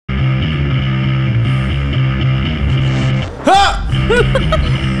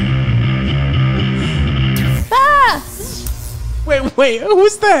Ah! Wait, who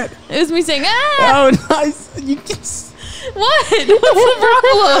was that? It was me saying, ah! Oh, nice. You can... What? What's the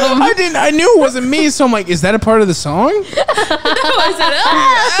problem? I knew it wasn't me, so I'm like, is that a part of the song? No, I said,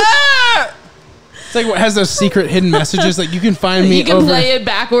 ah! It's like what has those secret hidden messages. Like you can find me. You can play it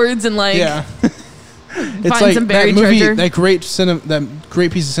backwards and like it's find like some buried that movie, treasure. that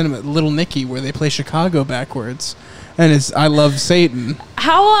great piece of cinema, Little Nicky, where they play Chicago backwards, and it's I Love Satan.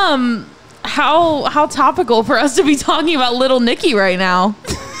 How topical for us to be talking about Little Nicky right now.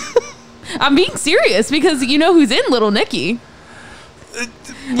 I'm being serious because you know who's in Little Nicky.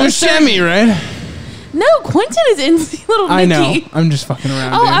 Buscemi, right? No, Quentin is in Little Nicky. I know. I'm just fucking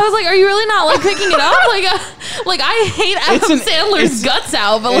around. Oh, dude. I was like, are you really not like picking it up? Like I hate Adam Sandler's guts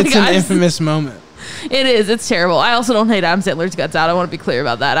out, but like it's an infamous moment. It is. It's terrible. I also don't hate Adam Sandler's guts out. I want to be clear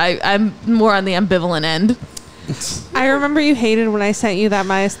about that. I'm more on the ambivalent end. I remember you hated when I sent you that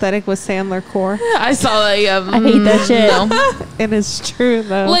my aesthetic was Sandler core. I saw a. I hate that shit. No. It is true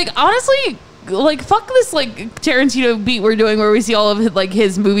though. Like honestly, like fuck this like Tarantino beat we're doing where we see all of his, like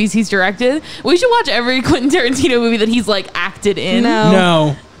his movies he's directed. We should watch every Quentin Tarantino movie that he's like acted in.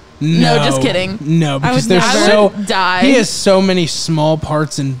 No, just kidding. No, because I would die. He has so many small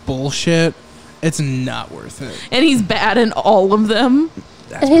parts and bullshit. It's not worth it. And he's bad in all of them.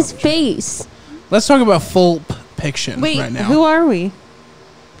 And his face. Let's talk about Pulp Fiction right now. Who are we?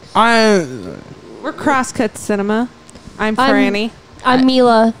 We're Crosscut Cinema. I'm Frani. I'm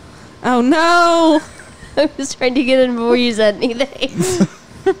Mila. Oh no! I was trying to get in before you said anything.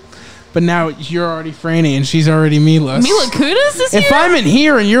 But now you're already Frani and she's already Mila. Mila Kunis is here? If I'm in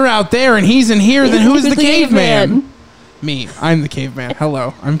here and you're out there and he's in here, then who's the caveman? Me. I'm the caveman.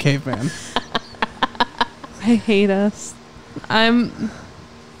 Hello. I'm caveman. I hate us. I'm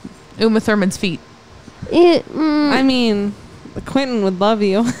Uma Thurman's feet. I mean, Quentin would love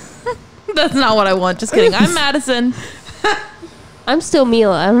you. That's not what I want. Just kidding. I'm Madison. I'm still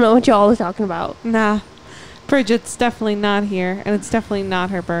Mila. I don't know what y'all are talking about. Nah. Bridget's definitely not here, and it's definitely not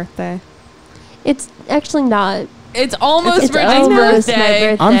her birthday. It's actually not. It's almost It's Bridget's almost birthday. my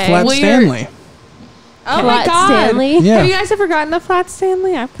birthday. I'm Flat Stanley. Oh Flat my god. Stanley? Yeah. Have you guys ever gotten a Flat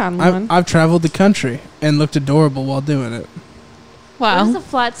Stanley? I've gotten one. I've traveled the country and looked adorable while doing it. Wow. What is a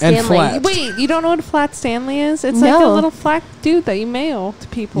Flat And Stanley? flat. Wait, you don't know what a Flat Stanley is? It's like a No. little flat dude that you mail to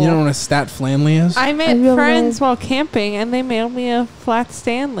people. You don't know what a Stat Flanley is? I met I don't friends know. while camping, and they mailed me a Flat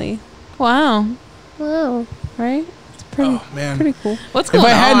Stanley. Wow. Wow. Right? It's pretty, Oh, man. pretty cool. What's If going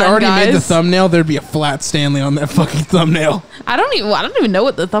on, I hadn't already guys? made the thumbnail, there'd be a Flat Stanley on that fucking thumbnail. I don't even know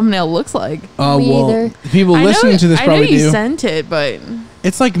what the thumbnail looks like. Oh, Me well, either. people listening to this I know probably you do. sent it, but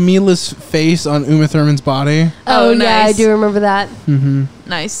It's like Mila's face on Uma Thurman's body. Oh, yeah, I nice. do remember that. Mm-hmm.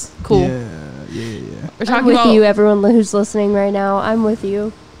 nice, cool. Yeah. We're I'm talking with about you, everyone who's listening right now. I'm with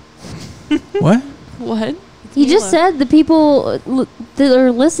you. What? what? He just said the people that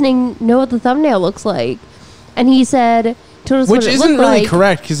are listening know what the thumbnail looks like. And he said, told us Which what it isn't looked really like.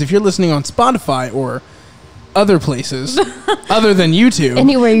 correct, because if you're listening on Spotify or other places other than YouTube.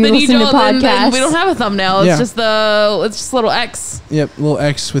 Anywhere you Then listen to then podcasts. we don't have a thumbnail. It's Yeah. just a little X. Yep, little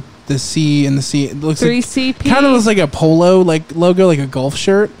X with the C and the C. It looks like 3CP. kind of looks like a polo like logo, like a golf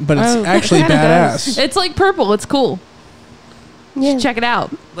shirt, but it's Oh, actually it kinda badass. It's like purple. It's cool. Yeah. Check it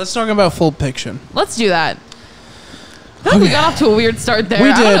out. Let's talk about Pulp Fiction. Let's do that. I feel like we got off to a weird start there. We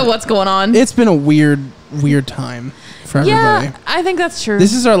I don't did. know what's going on. It's been a weird time for everybody. Yeah, I think that's true.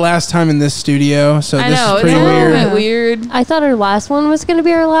 This is our last time in this studio, so I this know, is it's pretty a little weird. bit weird. I thought our last one was going to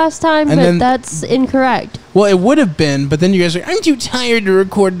be our last time, And but then- that's incorrect. Well, it would have been, but then you guys are like, I'm too tired to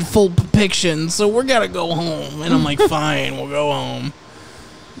record Full Fiction, so we're gotta go home. And I'm like, fine, we'll go home.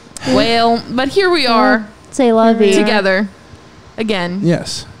 Well, but here we are Say love you. together again.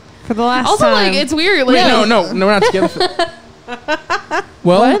 Yes. For the last Also, time. like, it's weird. Like, Wait, no, we're not together.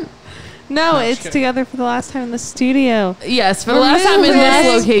 Well, What? No, just it's kidding. together for the last time in the studio. Yes, for the We're last time in this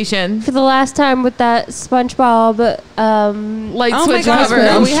moving. location. For the last time with that SpongeBob, Light Oh my switch gosh, cover.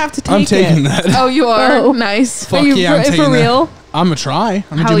 no, we have to take I'm taking it. that. Oh, you are? Oh. Nice. Fuck are you yeah, I'm for taking that. real? I'm gonna try.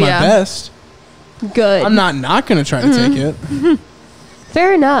 I'm gonna Hell do my yeah. best. Good. I'm not gonna try to take it.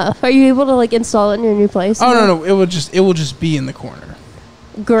 Fair enough. Are you able to like install it in your new place? Oh no, it will just be in the corner.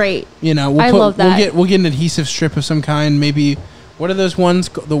 Great. You know, we'll I love that. We'll get an adhesive strip of some kind. Maybe what are those ones?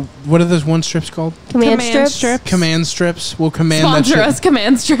 What are those one strips called? Command strips. Command strips. We'll command Sponsor that shit. us,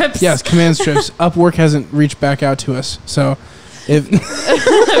 command strips. Yes, command strips. Upwork hasn't reached back out to us, so if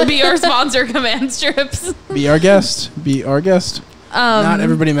Be our sponsor, command strips. be our guest. Be our guest. Not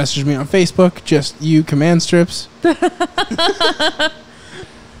everybody messaged me on Facebook. Just you, command strips.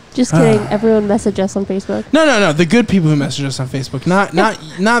 Just kidding. Everyone message us on Facebook. No. The good people who message us on Facebook,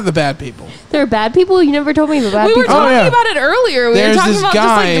 not the bad people. There are bad people? You never told me about bad We were people. talking about it earlier. We There's were talking this about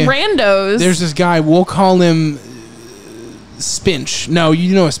guy- just like randos. There's this guy. We'll call him Spinch. No,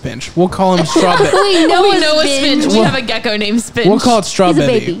 you know a Spinch. We'll call him Strawberry. We know a Spinch. We Well- have a gecko named Spinch. We'll call it Strawberry.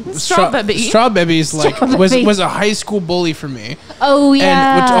 baby. Strawbaby. Strawbaby's like was a high school bully for me. Oh,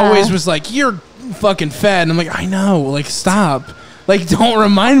 yeah. And which always was like, you're fucking fat. And I'm like, I know. Like, stop. Like, don't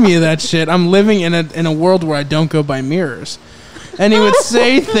remind me of that shit. I'm living in a world where I don't go by mirrors. And he would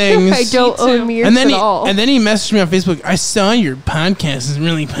say things. I don't own mirrors and then at all. And then he messaged me on Facebook. I saw your podcast is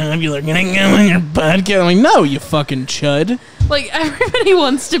really popular. Can I go on your podcast? I'm like, no, you fucking chud. Like, everybody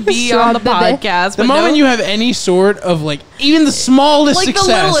wants to be on the Strawbaby. podcast. The but moment no, you have any sort of like even the smallest like success,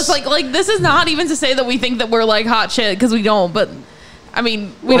 the littlest, like this is not even to say that we think that we're like hot shit because we don't. But I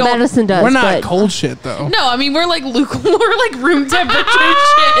mean, we Well, don't. Madison does. we're not but cold shit though. No, I mean we're like lukewarm, we're like room temperature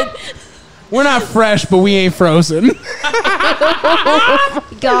shit. We're not fresh, but we ain't frozen.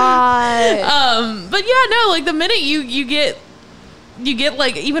 God. But yeah, no, like the minute you get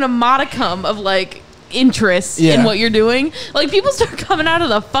like even a modicum of like interest in Yeah. what you're doing, like people start coming out of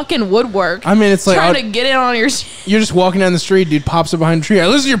the fucking woodwork. I mean, it's like trying to get in on your shit. you're just walking down the street, dude pops up behind a tree. I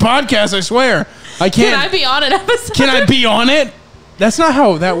listen to your podcast. I swear, I Can I can't. be on an episode? Can I be on it? That's not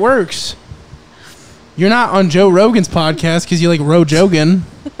how that works. You're not on Joe Rogan's podcast because you like Ro Jogan.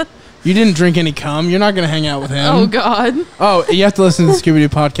 You didn't drink any cum. You're not gonna hang out with him. Oh God. Oh, you have to listen to the Scooby-Doo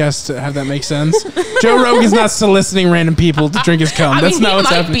podcast to have that make sense. Joe Rogan's not soliciting random people to drink his cum. I That's mean, not he what's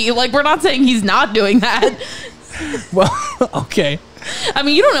might happening. be. Like, we're not saying he's not doing that. Well, okay. I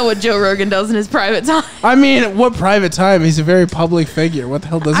mean, you don't know what Joe Rogan does in his private time. I mean, what private time? He's a very public figure. What the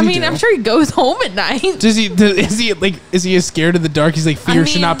hell does I he mean, do? I'm sure he goes home at night. Is he scared of the dark? He's like, fear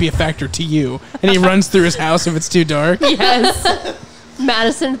should mean- not be a factor to you. And he runs through his house if it's too dark. Yes,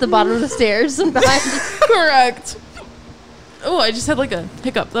 Madison at the bottom of the stairs and behind. correct. Oh, I just had like a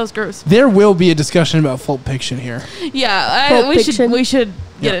hiccup. That was gross. There will be a discussion about Pulp Fiction here. Yeah, Pulp we Fiction. should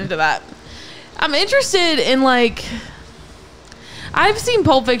get Yeah. into that. I'm interested in like. I've seen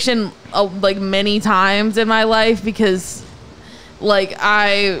Pulp Fiction like many times in my life because, like,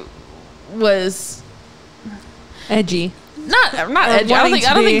 I was Edgy. not edgy. I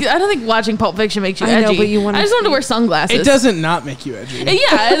wanting don't think watching Pulp Fiction makes you I know, edgy. but you wanted I just to wanted to be. wear sunglasses. It doesn't not make you edgy.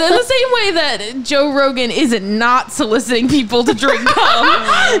 Yeah, in the same way that Joe Rogan isn't not soliciting people to drink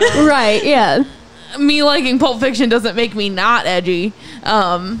cum. Right, yeah. Me liking Pulp Fiction doesn't make me not edgy.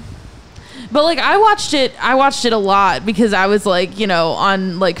 But like I watched it a lot because I was like, you know,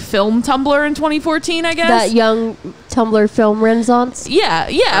 on like film Tumblr in 2014, I guess. That young Tumblr film renaissance. Yeah.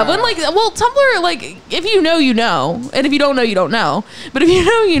 When like, well, Tumblr, like, if you know, you know, and if you don't know, you don't know. But if you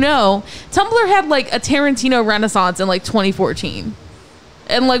know, you know. Tumblr had like a Tarantino renaissance in like 2014,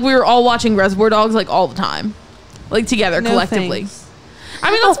 and like we were all watching Reservoir Dogs like all the time, like together No collectively. thanks.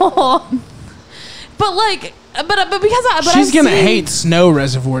 I mean, that's, but like, but because She's I've gonna seen hate Snow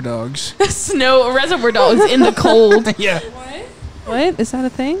Reservoir Dogs. Snow Reservoir Dogs in the cold. Yeah, What? Is that a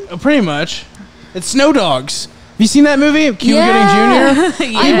thing? pretty much. It's Snow Dogs. Have you seen that movie? Cuba Yeah. Gooding Jr.?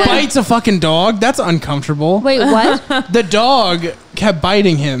 He Yeah. bites a fucking dog. That's uncomfortable. Wait, what? The dog kept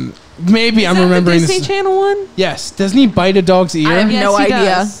biting him. Maybe I'm Is that remembering the Disney this. Channel one? Yes. Doesn't he bite a dog's ear? I have no he idea.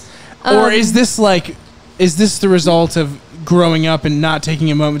 does. Or is this the result of growing up and not taking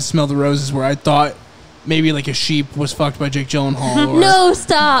a moment to smell the roses where I thought maybe like a sheep was fucked by Jake Gyllenhaal? Or, No,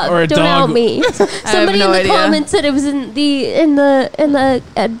 stop! or a Don't dog. out me. Somebody no in the idea. comments said it was in the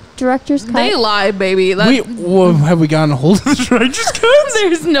director's cut. They lie, baby. Have we gotten a hold of the director's cut?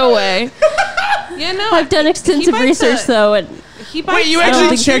 There's no way. Yeah, no. I've done extensive bites research a- though, and He bites Wait, you I don't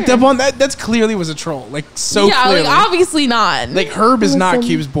actually think checked you're- up on that? That's clearly was a troll. Like, so yeah, clearly. like obviously not. Like, Herb is not Listen.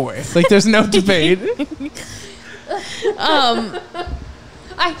 Cube's boy. Like, there's no debate.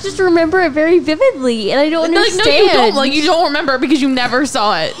 I just remember it very vividly, and I don't like understand. no, you don't. Like you don't remember it because you never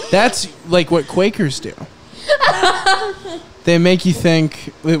saw it. That's like what Quakers do. They make you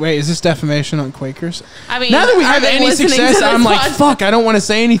think. Wait, is this defamation on Quakers? I mean, Now that we are have they any listening to success, this I'm like, pod- fuck. I don't want to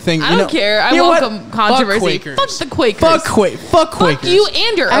say anything. I don't care. I You know what? welcome controversy. Fuck Quakers. Fuck the Quakers. Fuck Quakers. Fuck you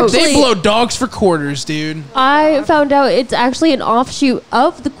and your oath. They Actually- blow dogs for quarters, dude. I found out it's actually an offshoot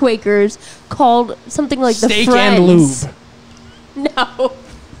of the Quakers called something like Steak the Friends. and lube. No,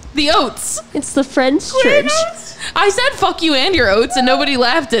 The oats. it's the Friends Church. I said fuck you and your oats, and nobody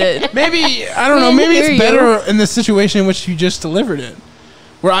laughed at it. Maybe I don't know. Didn't Maybe hear it's you. better in the situation in which you just delivered it,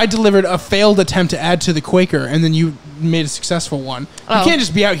 where I delivered a failed attempt to add to the Quaker, and then you made a successful one. Oh. You can't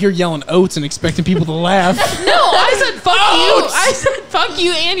just be out here yelling oats and expecting people to laugh. No, I said fuck you. Oats! I said fuck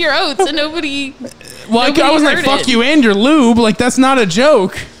you and your oats, and nobody. Well, Nobody I was like, heard "Fuck it. you and your lube." Like that's not a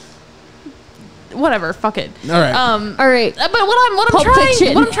joke. whatever. Fuck it. All right. All right. But Pulp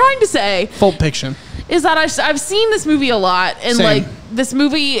Fiction. what I'm trying to say Pulp Fiction. is that I've seen this movie a lot, and Same. like this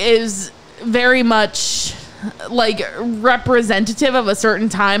movie is very much like representative of a certain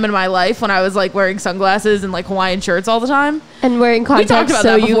time in my life when I was like wearing sunglasses and like Hawaiian shirts all the time. And wearing We talked contacts about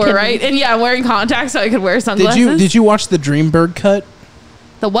so that you before, can right? And yeah, I'm wearing contacts so I could wear sunglasses. Did you watch the Dreamberg cut?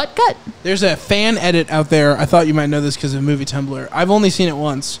 The what cut? There's a fan edit out there. I thought you might know this because of Movie Tumblr. I've only seen it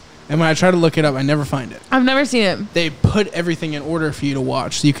once, and when I try to look it up, I never find it. I've never seen it. They put everything in order for you to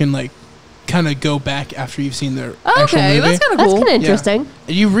watch, so you can like kind of go back after you've seen the actual Okay, movie. that's kind of That's cool. kind of interesting.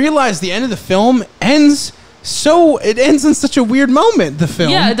 And you realize the end of the film ends in such a weird moment. The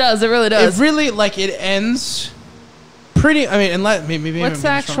film, Yeah, it does. It really does. It really it ends pretty. I mean, unless maybe What's the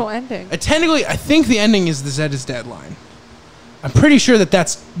I'm actual wrong. ending? Technically, I think the ending is the Zed is dead line. I'm pretty sure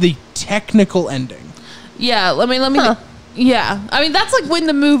that's the technical ending. Yeah, let me. Huh. Yeah, I mean that's like when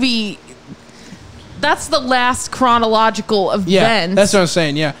the movie. That's the last chronological event. Yeah, that's what I'm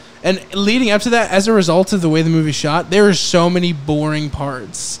saying. Yeah, and leading up to that, as a result of the way the movie's shot, there are so many boring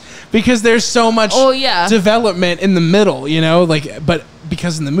parts because there's so much development in the middle. You know, but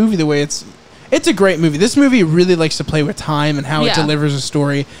because in the movie the way it's a great movie. This movie really likes to play with time and how it delivers a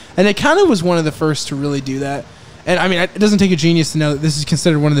story, and it kind of was one of the first to really do that. And I mean, it doesn't take a genius to know that this is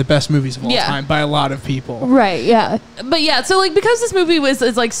considered one of the best movies of all time by a lot of people. Right, yeah. But yeah, so like because this movie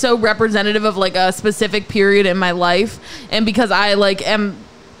is like so representative of like a specific period in my life, and because I like am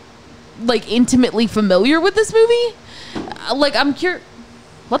like intimately familiar with this movie, like I'm curious.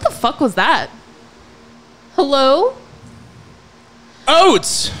 What the fuck was that? Hello?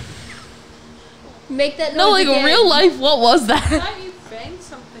 Oats! Make that noise No, like again. real life, what was that? thought you banged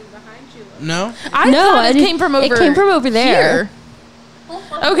something behind you. No? I thought it came from over It came from over there. here.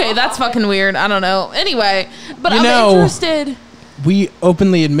 Okay, that's fucking weird. I don't know. Anyway, but I'm know- interested. We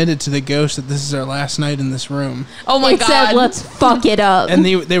openly admitted to the ghost that this is our last night in this room. Oh my It god. said, let's fuck it up. And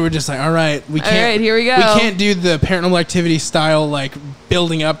they were just like, all right, we can't. All right, here we go. We can't do the Paranormal Activity style, like,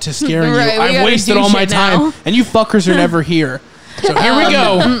 building up to scaring Right, we you. I've gotta wasted do all my shit time, now. and you fuckers are never here. So here we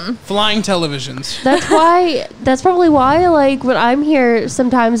go. Flying televisions. That's probably why, like, when I'm here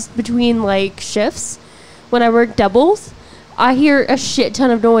sometimes between, like, shifts, when I work doubles, I hear a shit ton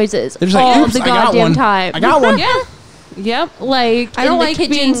of noises They're just like, all oops, the I got goddamn one. time. I got one. Yeah. Yep. Like, I don't in the like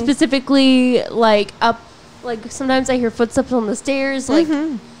kitchen being- specifically, like, up, like, sometimes I hear footsteps on the stairs, like,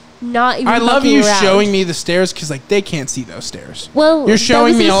 not even I love fucking you around. showing me the stairs because, like, they can't see those stairs. Well, You're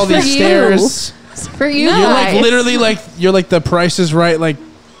showing me this is all for these you. stairs. It's for you You're like guys. literally like you're like the Price is Right, like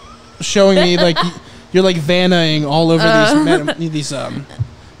showing me like you're like Vanna-ing all over these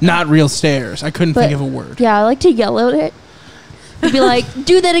not real stairs. I couldn't think of a word. Yeah, I like to yell at it. And be like,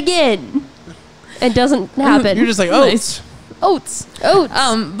 do that again. It doesn't happen. You're just like, Nice. oats. Oats.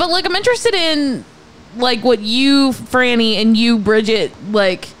 But like I'm interested in like what you, Franny, and you, Bridget,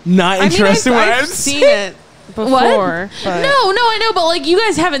 like. Not interested. I've seen it before. What? But No, I know, but like you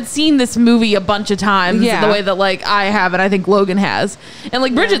guys haven't seen this movie a bunch of times Yeah. the way that like I have, and I think Logan has, and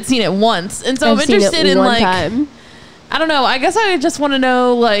like Bridget's seen it once, and so I've I'm seen interested it in one like time. I don't know. I guess I just want to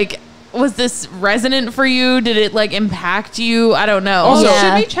know like. Was this resonant for you? Did it like impact you? I don't know. Also,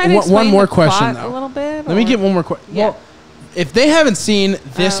 should we try to one explain more the question, plot though. a little bit? Let me or- get one more question. Yeah. Well, if they haven't seen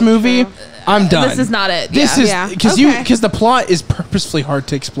this Oh, movie, true. I'm done. This is not it. This Yeah. is Yeah. because Okay. because the plot is purposefully hard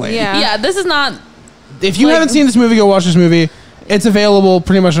to explain. Yeah. Yeah, this is not. If you Like- haven't seen this movie, go watch this movie. It's available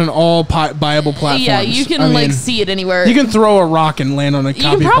pretty much on all viable platforms. Yeah, you can I mean, like see it anywhere. You can throw a rock and land on a You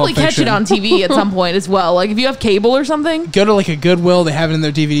copy can probably of Pulp catch it Fiction. on TV at some point as well. Like if you have cable or something. Go to like a Goodwill. They have it in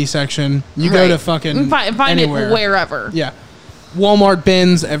their DVD section. You go to Right. fucking You can find anywhere. it wherever. Yeah, Walmart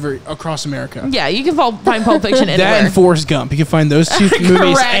bins across America. Yeah, you can find Pulp Fiction That anywhere. and Forrest Gump. You can find those two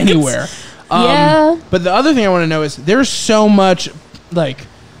movies Correct. anywhere. Yeah. But the other thing I want to know is there's so much like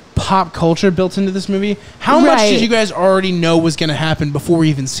pop culture built into this movie. How much Right. did you guys already know was going to happen before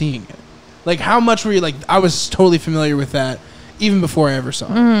even seeing it? Like how much were you like? I was totally familiar with that even before I ever saw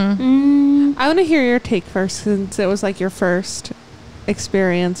it. I want to hear your take first, since it was like your first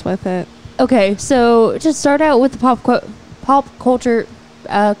experience with it. Okay, so to start out with the pop culture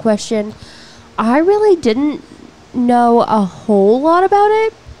question, I really didn't know a whole lot about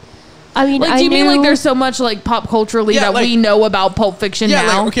it. I mean, Like, I do you mean like knew- there's so much like pop culturally Yeah, that like- we know about Pulp Fiction Yeah,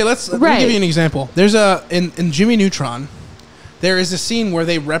 now? like, okay, let me Right. give you an example. There's in Jimmy Neutron, there is a scene where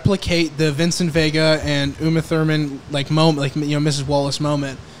they replicate the Vincent Vega and Uma Thurman like moment, like Mrs. Wallace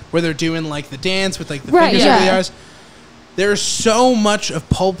moment, where they're doing like the dance with like the Right, fingers yeah. over the eyes. There's so much of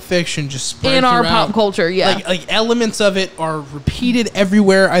Pulp Fiction just spread in our throughout. pop culture, yeah. Like elements of it are repeated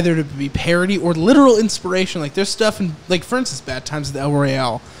everywhere, either to be parody or literal inspiration. Like there's stuff in, like for instance, Bad Times at the El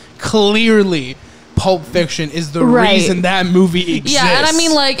Royale clearly Pulp Fiction is the reason that movie exists. Yeah, and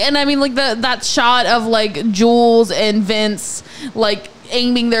I mean like that shot of like Jules and Vince like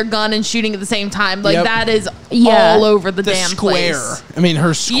aiming their gun and shooting at the same time, like that is all over the damn square place. I mean,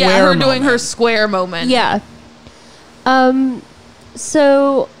 her square. Yeah, her moment. doing her square moment. Yeah.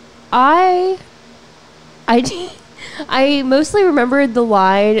 So I mostly remembered the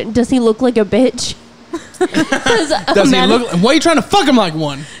line, "Does he look like a bitch?" Does he look? Why are you trying to fuck him like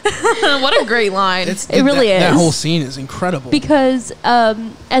one? What a great line! It really is. That whole scene is incredible. Because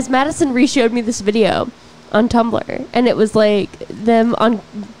as Madison re-showed me this video on Tumblr, and it was like them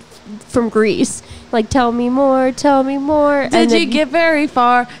from Greece, like, tell me more. Did you get very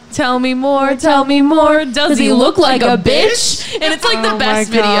far? Tell me more. Does he look like a bitch? And it's like the best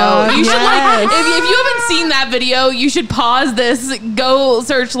video. You should like if you haven't seen that video, you should pause this, go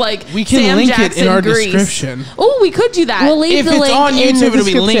search like we can Sam link Jackson it in our Grease. description. Oh, we could do that. We'll leave if the it's link on YouTube, it'll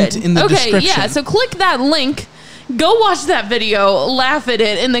be linked in the description. Okay, yeah. So click that link. Go watch that video, laugh at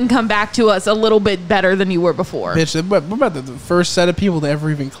it, and then come back to us a little bit better than you were before. Bitch, we're about the first set of people to ever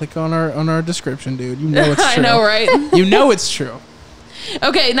even click on our description, dude. You know it's true. I know, right? You know it's true.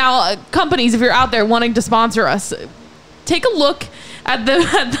 Okay, now companies, if you're out there wanting to sponsor us, take a look at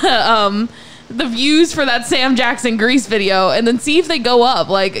the views for that Sam Jackson Grease video, and then see if they go up.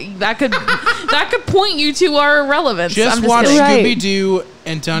 Like that could point you to our relevance. Just watch Scooby Doo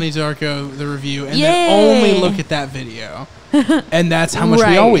and Donnie Darko the review, and then only look at that video, and that's how much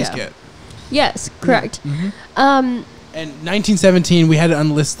we always get. Yes, correct. Mm-hmm. And 1917, we had it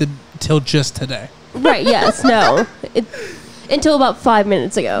unlisted till just today. Right? Yes. No. Until about 5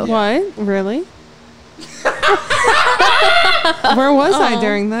 minutes ago. What? Really? Where was I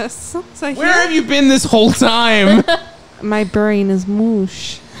during this? Where have you been this whole time? My brain is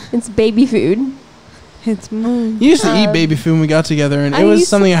moosh. It's baby food. It's moosh. You used to eat baby food when we got together, and it was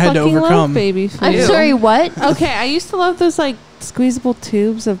something I had to overcome. Love baby food. I'm sorry, what? Okay, I used to love those like squeezable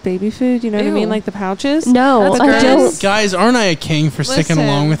tubes of baby food. You know what I mean, like the pouches. No, I don't. Guys, aren't I a king for sticking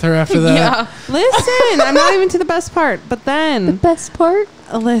along with her after that? Yeah. Listen, I'm not even to the best part. But then The best part?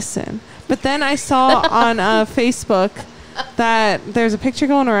 listen. But then I saw on Facebook that there's a picture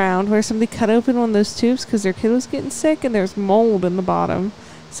going around where somebody cut open one of those tubes because their kid was getting sick and there's mold in the bottom.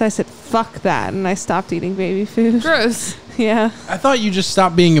 So I said, fuck that. And I stopped eating baby food. Gross. Yeah. I thought you just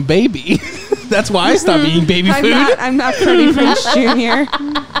stopped being a baby. That's why I stopped eating baby food. I'm not Freddie Prinze Jr.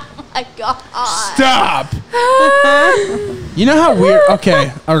 My God. Stop. You know how weird...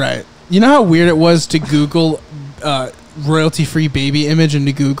 Okay, all right. You know how weird it was to Google royalty-free baby image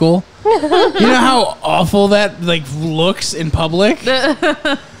into Google? You know how awful that like looks in public?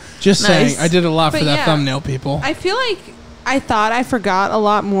 Just saying. I did a lot for that thumbnail, people. I feel like I thought I forgot a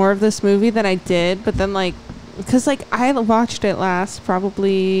lot more of this movie than I did, but then like, because like I watched it last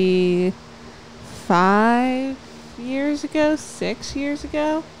probably 6 years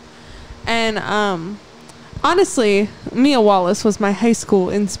ago, and honestly, Mia Wallace was my high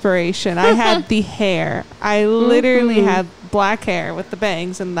school inspiration. I had the hair. I literally had black hair with the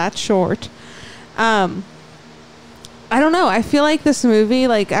bangs, and that's short. I don't know. I feel like this movie,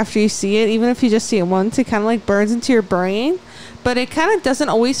 like after you see it, even if you just see it once, it kind of like burns into your brain, but it kind of doesn't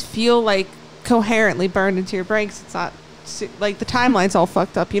always feel like coherently burned into your brain because it's not like the timeline's all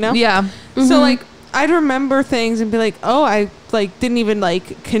fucked up, you know? Yeah. Mm-hmm. So like I'd remember things and be like, oh, I like didn't even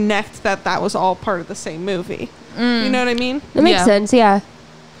like connect that was all part of the same movie. You know what I mean? That makes sense. Yeah.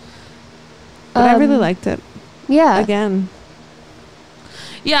 But I really liked it. Yeah. Again.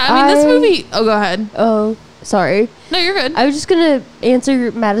 Yeah. I mean, this movie. Oh, go ahead. Oh, sorry. No, you're good. I was just gonna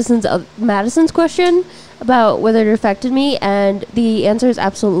answer Madison's question about whether it affected me, and the answer is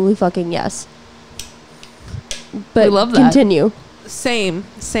absolutely fucking yes. But we love that. Continue. Same.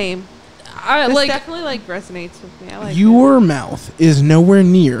 This like definitely like resonates with me. I like Your mouth is nowhere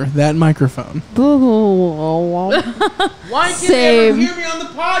near that microphone. Why can't you ever hear me on the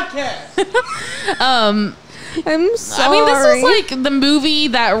podcast? I'm sorry. I mean, this was like the movie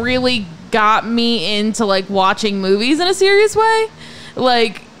that really got me into like watching movies in a serious way.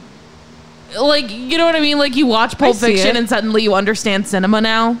 Like you know what I mean? Like you watch Pulp Fiction and suddenly you understand cinema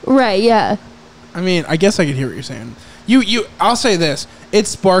now. Right, yeah. I mean, I guess I could hear what you're saying. I'll say this. It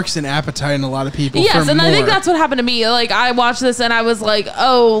sparks an appetite in a lot of people. Yes, and more. I think that's what happened to me. Like I watched this and I was like,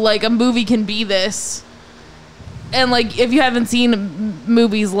 oh, like a movie can be this. And like if you haven't seen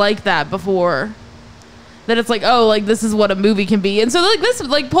movies like that before, then it's like, oh, like this is what a movie can be. And so like this,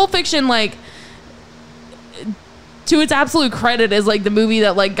 like Pulp Fiction, like to its absolute credit, is like the movie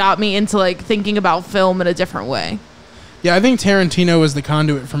that like got me into like thinking about film in a different way. Yeah, I think Tarantino was the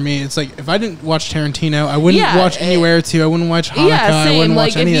conduit for me. It's like if I didn't watch Tarantino, I wouldn't watch Anywhere 2. I wouldn't watch Hanukkah. I wouldn't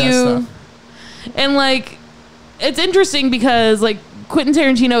watch any of that stuff. And like, it's interesting because like Quentin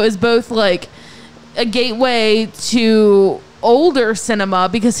Tarantino is both like a gateway to older cinema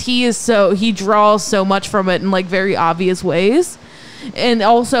because he draws so much from it in like very obvious ways, and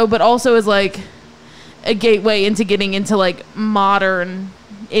also is like a gateway into getting into like modern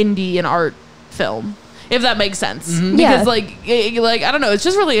indie and art film, if that makes sense. Mm-hmm. Because like I don't know, it's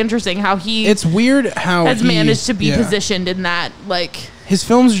just really interesting how it's weird how has managed to be positioned in that. Like his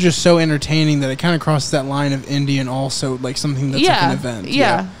films are just so entertaining that it kind of crosses that line of indie and also like something that's like an event.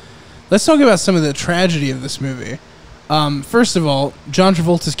 Yeah. Let's talk about some of the tragedy of this movie. First of all, John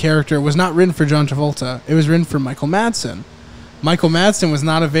Travolta's character was not written for John Travolta. It was written for Michael Madsen. Michael Madsen was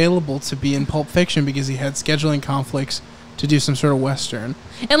not available to be in Pulp Fiction because he had scheduling conflicts to do some sort of Western.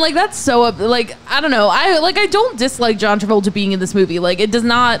 And like that's so like I don't know. I don't dislike John Travolta being in this movie. Like it does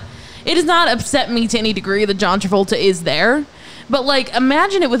not upset me to any degree that John Travolta is there. But like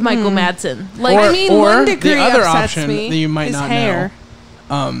imagine it with Michael Madsen. Like or one degree the other upsets option me, that you might not hair.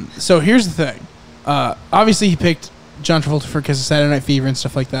 know. So here's the thing. Obviously, he picked John Travolta for Kiss of Saturday Night Fever and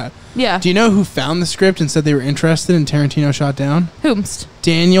stuff like that. Yeah. Do you know who found the script and said they were interested and Tarantino shot down? Whomst?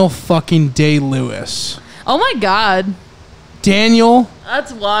 Daniel fucking Day-Lewis. Oh my God. Daniel.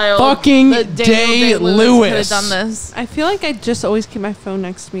 That's wild. Fucking Day-Lewis. Could have done this. I feel like I just always keep my phone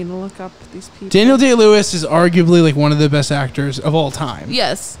next to me to look up these people. Daniel Day-Lewis is arguably like one of the best actors of all time.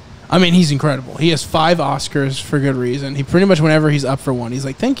 Yes. I mean, he's incredible. He has 5 Oscars for good reason. He pretty much, whenever he's up for one, he's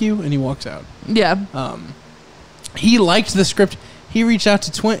like, thank you, and he walks out. Yeah. He liked the script. He reached out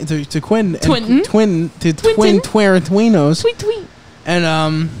to Quentin. Quentin. Tarantinos. Tweet.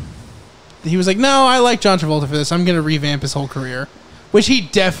 And he was like, no, I like John Travolta for this. I'm going to revamp his whole career. Which he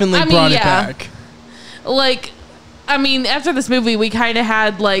definitely brought it back. Like, I mean, after this movie, we kind of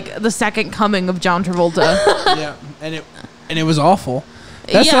had, like, the second coming of John Travolta. Yeah, and it was awful.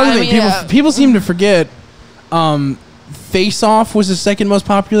 That's the other thing. People seem to forget. Face Off was the second most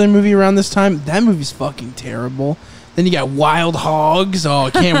popular movie around this time. That movie's fucking terrible. Then you got Wild Hogs. Oh, I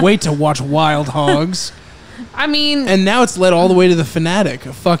can't wait to watch Wild Hogs. I mean... And now it's led all the way to The Fanatic.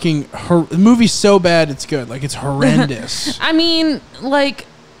 A fucking... the movie's so bad, it's good. Like, it's horrendous. I mean, like...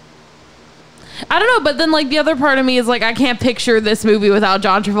 I don't know, but then like the other part of me is like I can't picture this movie without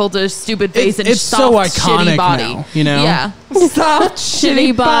John Travolta's stupid face and soft, so iconic shitty body. Now, you know? Yeah, soft,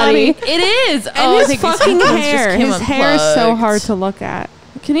 shitty body. It is. And his fucking hair. His hair is so hard to look at.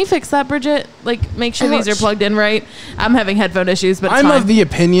 Can you fix that, Bridget? Like, make sure these are plugged in right. I'm having headphone issues, but I'm of the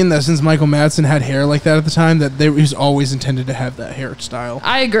opinion that since Michael Madsen had hair like that at the time, that he was always intended to have that hairstyle.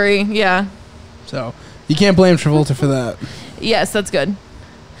 I agree. Yeah. So you can't blame Travolta for that. Yes, that's good.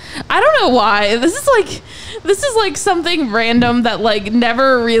 I don't know why. This is like something random that like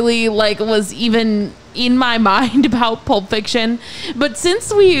never really like was even in my mind about Pulp Fiction. But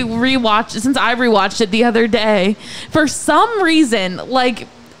since I rewatched it the other day, for some reason, like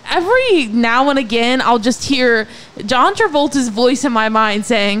every now and again, I'll just hear John Travolta's voice in my mind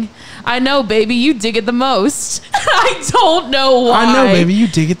saying, I know, baby, you dig it the most. I don't know why. I know, baby, you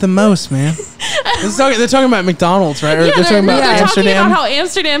dig it the most, man. They're talking about McDonald's, right? Or yeah, they're talking about Amsterdam. Talking about how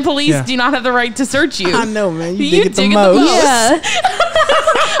Amsterdam police do not have the right to search you. I know, man. You dig it the most. Yeah.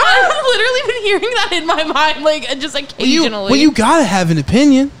 I've literally been hearing that in my mind, like, just occasionally. Well, you gotta have an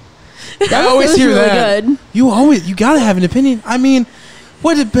opinion. I always hear really that. Good. You gotta have an opinion. I mean,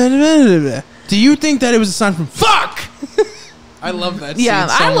 what? Do you think that it was a sign from fuck? I love that scene. Yeah,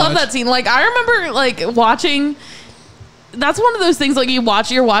 I love that scene. Like, I remember like watching. That's one of those things like you're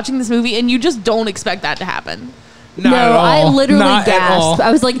watching this movie and you just don't expect that to happen. Not at all. I literally gasped.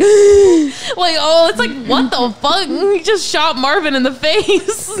 I was like, it's like, what the fuck? He just shot Marvin in the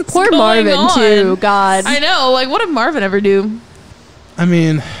face. Poor Marvin too. God, I know. Like, what did Marvin ever do? I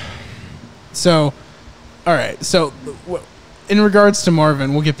mean, all right. So, in regards to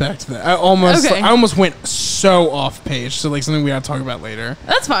Marvin, we'll get back to that. I almost went so off page. So, like, something we got to talk about later.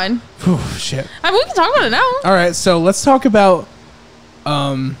 That's fine. Whew, shit. I mean, we can talk about it now. All right. So let's talk about.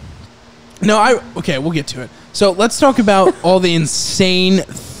 We'll get to it. So let's talk about all the insane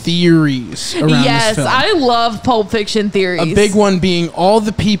theories around this film. Yes, I love Pulp Fiction theories. A big one being all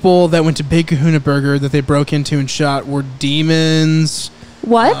the people that went to Big Kahuna Burger that they broke into and shot were demons.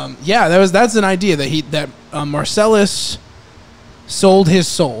 What? That's an idea that Marcellus sold his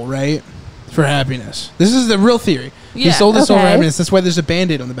soul, right, for happiness. This is the real theory. Yeah, he sold his soul for happiness. That's why there's a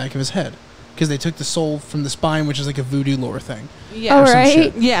Band-Aid on the back of his head. Because they took the soul from the spine, which is like a voodoo lore thing. Yeah. All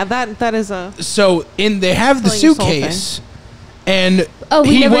right. Yeah, that is a... So they have the suitcase, And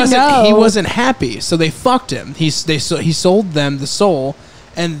he wasn't happy, so they fucked him. He sold them the soul,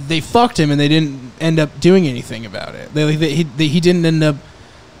 and they fucked him, and they didn't end up doing anything about it. He didn't end up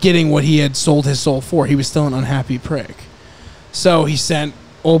getting what he had sold his soul for. He was still an unhappy prick. So he sent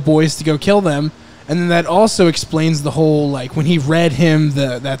old boys to go kill them, and then that also explains the whole, like, when he read him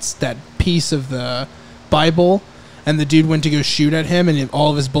that piece of the Bible, and the dude went to go shoot at him, and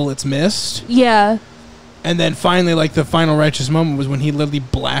all of his bullets missed. Yeah. And then finally, like, the final righteous moment was when he literally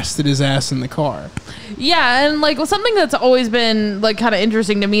blasted his ass in the car. Yeah, and, like, something that's always been, like, kind of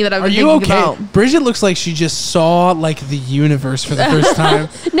interesting to me that I've been thinking about. Bridget looks like she just saw, like, the universe for the first time.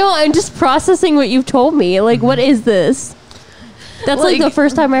 No, I'm just processing what you've told me. Like, what is this? That's, like, the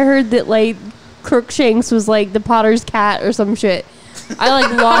first time I heard that, like, Crookshanks was, like, the Potter's cat or some shit. I,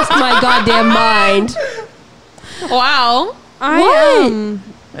 like, lost my goddamn mind. Wow.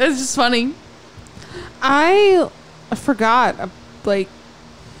 It's just funny. I forgot, like,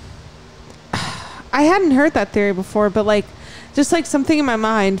 I hadn't heard that theory before, but, like, just, like, something in my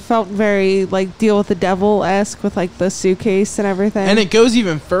mind felt very, like, Deal with the Devil-esque with, like, the suitcase and everything. And it goes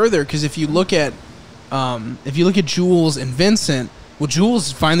even further, because if you look at Jules and Vincent, well,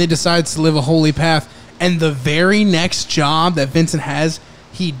 Jules finally decides to live a holy path, and the very next job that Vincent has,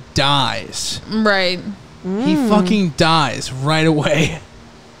 he dies. Right. He fucking dies right away.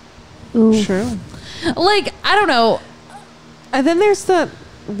 Ooh. True. Like, I don't know. And then there's the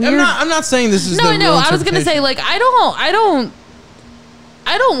weird... I'm not saying this is the real I was gonna say, like, I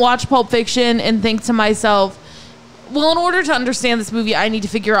don't watch Pulp Fiction and think to myself, well, in order to understand this movie, I need to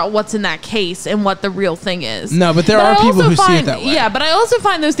figure out what's in that case and what the real thing is. No, but there are people who see it that way. Yeah, but I also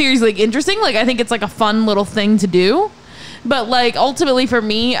find those theories, like, interesting. Like, I think it's, like, a fun little thing to do. But, like, ultimately for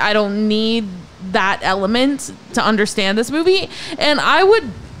me, I don't need that element to understand this movie. And I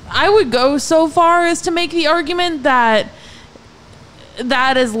would go so far as to make the argument that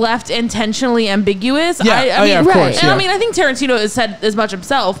is left intentionally ambiguous. Yeah, I mean, of course. And I mean, I think Tarantino has said as much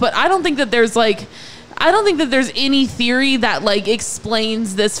himself, but I don't think that there's any theory that, like,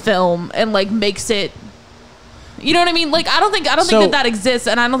 explains this film and, like, makes it. You know what I mean? Like, I don't think that exists,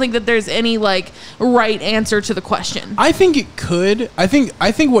 and I don't think that there's any, like, right answer to the question. I think it could. I think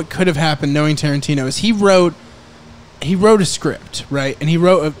what could have happened, knowing Tarantino, is he wrote a script, right? And he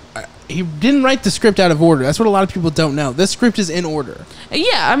didn't write the script out of order. That's what a lot of people don't know. This script is in order.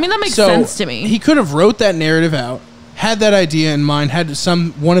 Yeah, I mean, that makes sense to me. He could have wrote that narrative out, had that idea in mind, had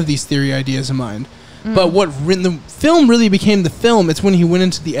one of these theory ideas in mind. But when the film really became the film, it's when he went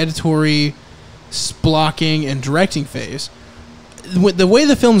into the editory, blocking, and directing phase. The way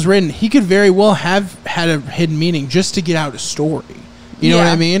the film's written, he could very well have had a hidden meaning just to get out a story. You know what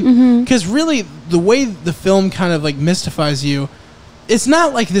I mean? Because really, the way the film kind of, like, mystifies you, it's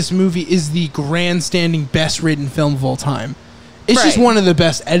not like this movie is the grandstanding best written film of all time. It's just one of the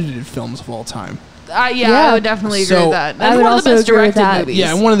best edited films of all time. I would definitely agree with that. That's one of the best directed movies.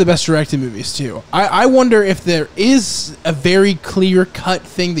 Yeah, and one of the best directed movies, too. I wonder if there is a very clear-cut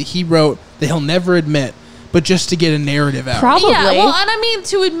thing that he wrote that he'll never admit, but just to get a narrative out. Probably. Yeah, well, and I mean,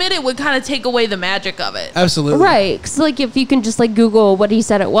 to admit it would kind of take away the magic of it. Absolutely. Right, because, like, if you can just, like, Google what he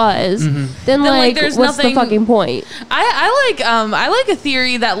said it was, then, like, there's what's nothing, the fucking point? I like a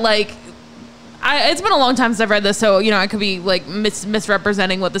theory that, like, it's been a long time since I've read this, so, you know, I could be, like,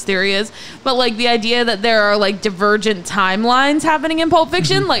 misrepresenting what this theory is. But, like, the idea that there are, like, divergent timelines happening in Pulp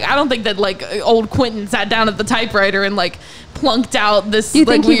Fiction, like, I don't think that, like, old Quentin sat down at the typewriter and, like, plunked out this, Do you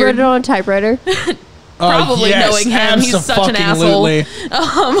think like, he wrote it on a typewriter? Probably, knowing him, he's such an asshole.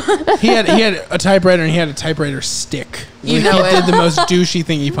 He had a typewriter, and he had a typewriter stick. You he did the most douchey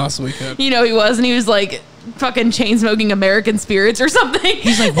thing he possibly could. You know he was, and he was like fucking chain smoking American spirits or something.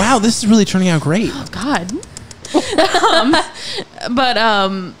 He's like, wow, this is really turning out great. Oh God.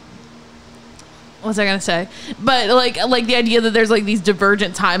 What's I gonna say? But like the idea that there's like these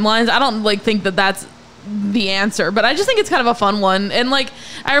divergent timelines, I don't like think that that's the answer, but I just think it's kind of a fun one. And like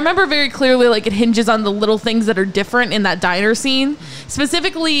I remember very clearly, like it hinges on the little things that are different in that diner scene.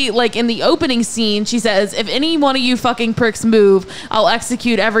 Specifically, like in the opening scene, she says, "If any one of you fucking pricks move, I'll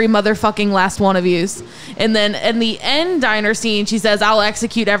execute every motherfucking last one of yous." And then in the end diner scene, she says, "I'll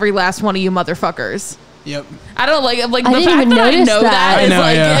execute every last one of you motherfuckers." Yep. I don't like I the didn't fact even that I notice know that. that is I know,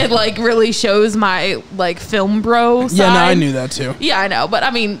 like yeah. it like really shows my like film bro side. Yeah, no, I knew that too. Yeah, I know, but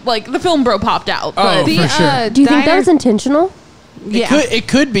I mean, like the film bro popped out. Oh, but for sure. Do you think that was intentional? It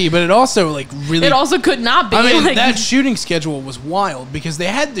could be, but it also like really. It also could not be. I mean, like, that shooting schedule was wild because they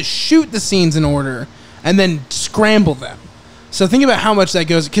had to shoot the scenes in order and then scramble them. So think about how much that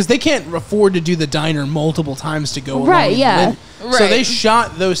goes, because they can't afford to do the diner multiple times to go along. Right, yeah. So they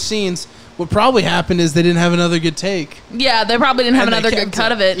shot those scenes what probably happened is they didn't have another good take. Yeah, they probably didn't have another good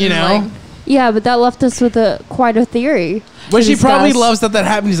cut of it. You know? Yeah, but that left us with quite a theory. Which he probably loves that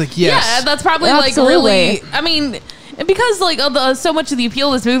happened. He's like, yes. Yeah, that's probably Absolutely. like really. I mean, because like so much of the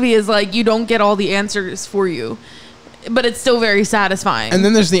appeal of this movie is like you don't get all the answers for you, but it's still very satisfying. And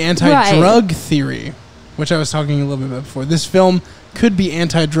then there's the anti-drug theory, which I was talking a little bit about before. This film could be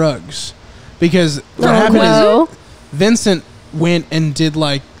anti-drugs because what happened is Vincent went and did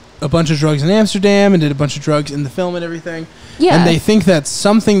like a bunch of drugs in Amsterdam and did a bunch of drugs in the film and everything. Yeah. And they think that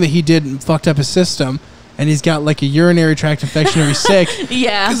something that he did fucked up his system, and he's got like a urinary tract infection or he's sick.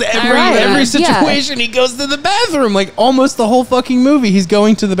 Yeah. Because every situation he goes to the bathroom. Like almost the whole fucking movie he's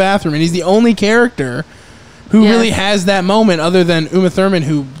going to the bathroom, and he's the only character who really has that moment other than Uma Thurman,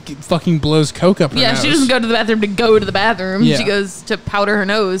 who fucking blows coke up her nose. She doesn't go to the bathroom to go to the bathroom. Yeah. She goes to powder her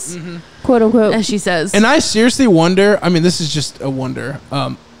nose. Mm-hmm. Quote unquote. As she says. And I seriously wonder, I mean, this is just a wonder.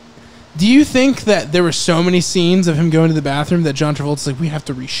 Do you think that there were so many scenes of him going to the bathroom that John Travolta's like, we have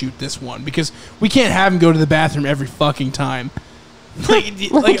to reshoot this one because we can't have him go to the bathroom every fucking time?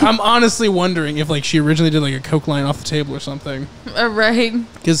 Like I'm honestly wondering if like she originally did like a coke line off the table or something. Right.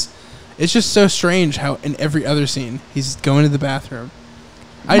 Because it's just so strange how in every other scene he's going to the bathroom.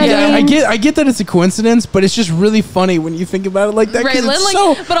 I get that it's a coincidence, but it's just really funny when you think about it like that. Right, it's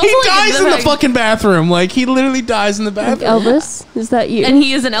but also he dies in the fucking bathroom. Like he literally dies in the bathroom. Like Elvis, is that you? And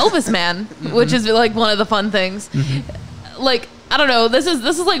he is an Elvis man, which is like one of the fun things. Like I don't know. This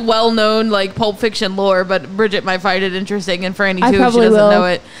is like well known like Pulp Fiction lore, but Bridget might find it interesting, and Franny too if she doesn't know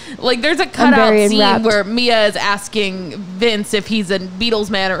it. Like there's a cutout scene where Mia is asking Vince if he's a Beatles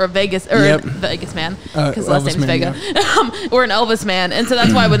man or a Vegas a Vegas man because last name's Vega, or an Elvis man, and so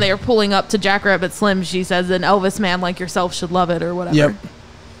that's why when they are pulling up to Jackrabbit Slim, she says an Elvis man like yourself should love it or whatever. Yep.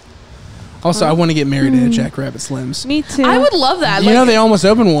 Also, I want to get married at a Jackrabbit Slims. Me too. I would love that. You know, they almost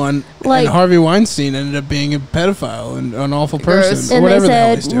opened one, and Harvey Weinstein ended up being a pedophile and an awful person, or whatever the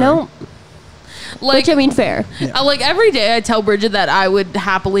hell he's doing. Nope. Which I mean, fair. Yeah. Like every day, I tell Bridget that I would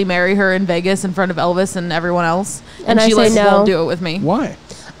happily marry her in Vegas in front of Elvis and everyone else, and she like won't do it with me. Why?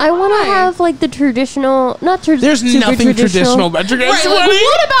 I want to have like the traditional, There's nothing traditional about your guys' wedding.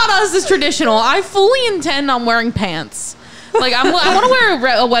 What about us is traditional? I fully intend on wearing pants. Like I want to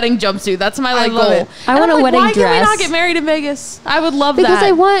wear a wedding jumpsuit. That's my goal. I want a wedding dress. Why can we not get married in Vegas? I would love that. Because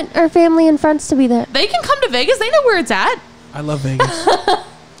I want our family and friends to be there. They can come to Vegas. They know where it's at. I love Vegas.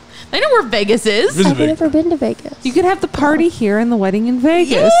 They know where Vegas is. I've never been to Vegas. You could have the party here and the wedding in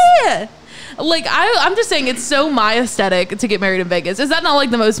Vegas. Yeah. Like I'm just saying, it's so my aesthetic to get married in Vegas. Is that not like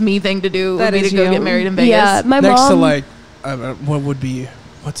the most me thing to do? That is to go get married in Vegas. Yeah, my next mom. to like, what would be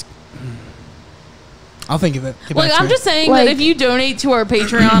I'll think of it. Like I'm just saying that if you donate to our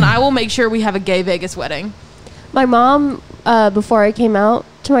Patreon, I will make sure we have a gay Vegas wedding. My mom, before I came out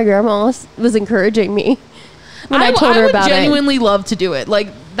to my grandma, was encouraging me when I told her about it. I would genuinely love to do it. Like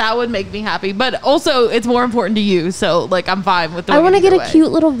that would make me happy. But also, it's more important to you. So like I'm fine with doing it. I want to get a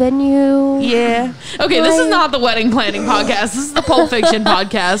cute little venue. Yeah. Okay, this is not the wedding planning podcast. This is the Pulp Fiction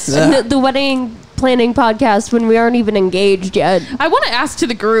podcast. The wedding planning podcast when we aren't even engaged yet. I want to ask to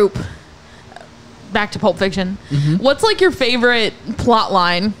the group. Back to Pulp Fiction. What's like your favorite plot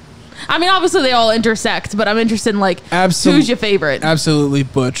line? I mean, obviously they all intersect, but I'm interested in like who's your favorite? Absolutely,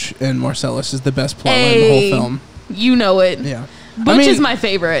 Butch and Marcellus is the best plot line in the whole film. You know it. Yeah, Butch is my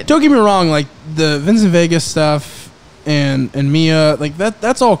favorite. Don't get me wrong, like the Vincent Vegas stuff and Mia, like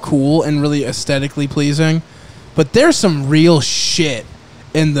that's all cool and really aesthetically pleasing, but there's some real shit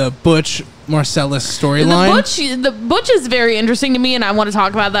in the Butch Marcellus storyline. The Butch is very interesting to me, and I want to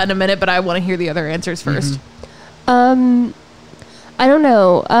talk about that in a minute, but I want to hear the other answers first. I don't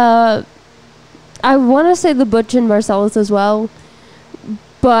know. I want to say the Butch and Marcellus as well,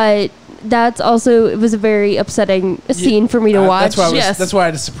 but that's also, it was a very upsetting scene for me to watch. That's why I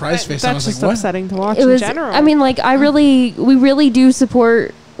had a surprise face. I was just like, what? upsetting to watch in general. I mean, like, we really do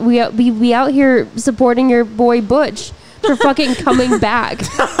support, we out here supporting your boy Butch for fucking coming back.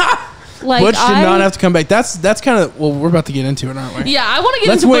 Like Butch did not have to come back. That's kind of, well, we're about to get into it, aren't we? Yeah, I want to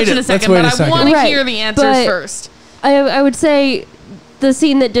get into Butch in a second, but I want to hear the answers first. I would say the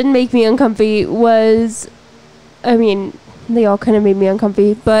scene that didn't make me uncomfy was, I mean, they all kind of made me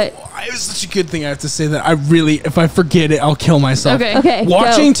uncomfy, but it was such a good thing. I have to say that I really, if I forget it, I'll kill myself. Okay.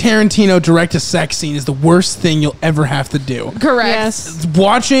 Watching Tarantino direct a sex scene is the worst thing you'll ever have to do. Correct. Yes.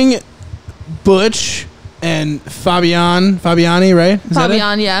 Watching Butch and Fabiani, right?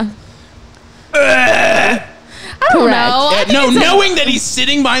 Fabian, yeah. I don't know. Knowing that he's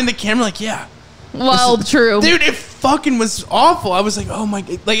sitting behind the camera, like, yeah. Well, true. Dude, it fucking was awful. I was like, oh my,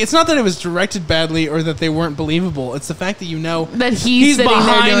 like it's not that it was directed badly or that they weren't believable. It's the fact that that he's sitting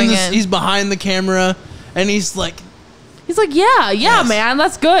there doing it. He's behind the camera and he's like, yeah, yes. Man,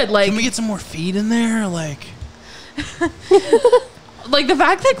 that's good. Like, can we get some more feet in there? Like, like the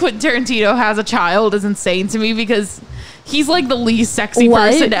fact that Quentin Tarantino has a child is insane to me because he's like the least sexy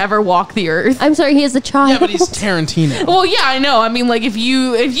person to ever walk the earth. I'm sorry, he has a child. Yeah, but he's Tarantino. Well, yeah, I know. I mean, like if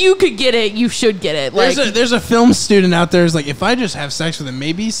you could get it, you should get it. Like, there's a film student out there who's like, if I just have sex with him,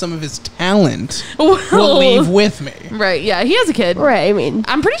 maybe some of his talent will leave with me. Right? Yeah, he has a kid. Right. I mean,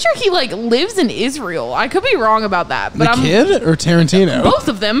 I'm pretty sure he like lives in Israel. I could be wrong about that, but the kid or Tarantino? Both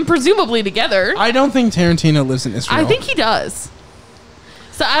of them, presumably together. I don't think Tarantino lives in Israel. I think he does.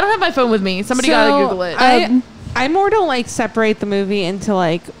 So I don't have my phone with me. Somebody gotta Google it. I more don't like separate the movie into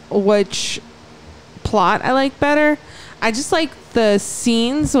like which plot I like better. I just like the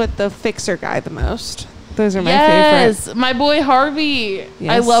scenes with the fixer guy the most. Those are my favorite. Yes, my boy Harvey.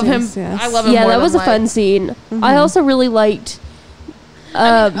 I love him. Yes. I love him. Yeah, more that was a fun scene. Mm-hmm. I also really liked. Go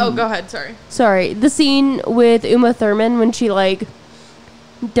ahead. Sorry, the scene with Uma Thurman when she like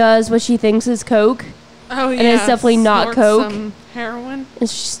does what she thinks is coke. Oh yeah, and it's definitely not coke. Some heroin. And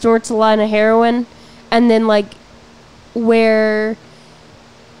she snorts a line of heroin, and then like where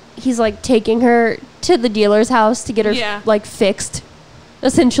he's like taking her to the dealer's house to get her like fixed,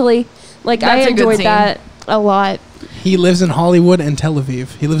 essentially. Like I enjoyed that a lot. He lives in Hollywood and Tel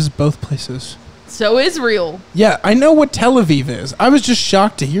Aviv. He lives both places. So Israel. Yeah, I know what Tel Aviv is. I was just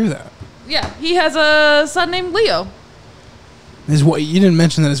shocked to hear that. Yeah, he has a son named Leo. You didn't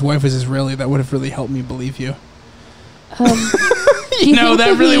mention that his wife was Israeli. That would have really helped me believe you.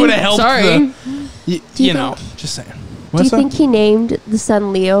 That really would have helped. Sorry. Just saying. Do you think he named the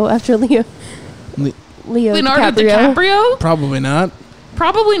son Leo after Leonardo DiCaprio? Probably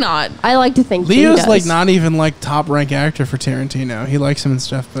not. I like to think Leo's like not even like top rank actor for Tarantino. He likes him and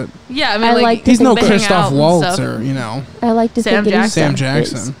stuff, but yeah, I mean, like he's no Christoph Waltz or I like to think Sam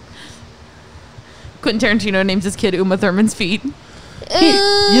Jackson. Quentin Tarantino names his kid Uma Thurman's feet.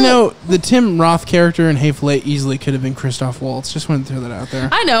 The Tim Roth character in Hateful Eight easily could have been Christoph Waltz. Just want to throw that out there.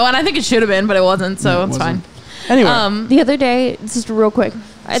 I know, and I think it should have been, but it wasn't, so it's fine. Anyway. The other day, just real quick,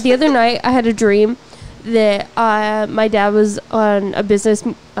 the other night I had a dream that my dad was on a business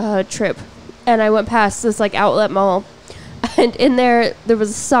trip, and I went past this like outlet mall, and in there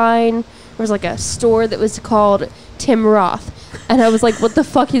was a sign. There was like a store that was called Tim Roth. And I was like, what the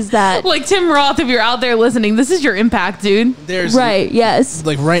fuck is that? Like Tim Roth, if you're out there listening, this is your impact, dude. There's yes.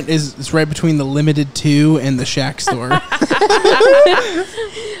 Like it's right between the Limited 2 and the Shack store.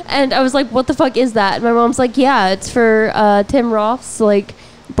 And I was like, what the fuck is that? And my mom's like, yeah, it's for Tim Roth's like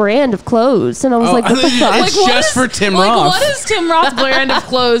brand of clothes. And I was like, what the fuck? It's just for Tim Roth. What is Tim Roth's brand of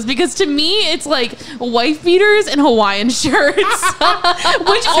clothes? Because to me, it's like wife beaters and Hawaiian shirts,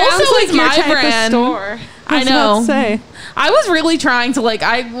 which also is my brand. Store. I know. I was really trying to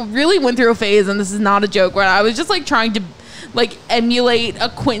I really went through a phase, and this is not a joke, where I was just like trying to like emulate a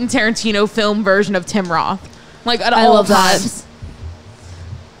Quentin Tarantino film version of Tim Roth, like at all times.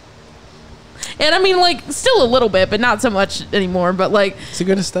 And I mean, like, still a little bit, but not so much anymore. But like, it's a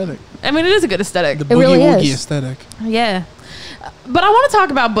good aesthetic. I mean, it is a good aesthetic. The boogie woogie aesthetic. Yeah, but I want to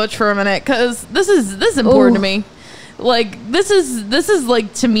talk about Butch for a minute because this is important to me. Like, this is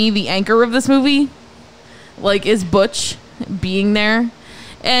like, to me, the anchor of this movie. Like, is Butch being there.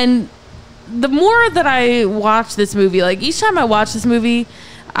 And the more that I watch this movie, like each time I watch this movie,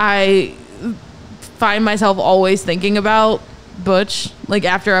 I find myself always thinking about Butch, like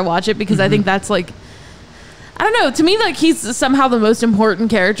after I watch it, because I think that's like, I don't know, to me, like he's somehow the most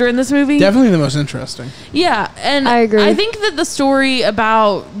important character in this movie. Definitely the most interesting. Yeah, and I agree. I think that the story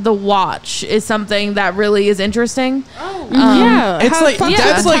about the watch is something that really is interesting. It's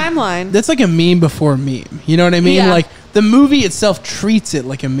that's like timeline. That's like a meme before meme. You know what I mean? Yeah. Like the movie itself treats it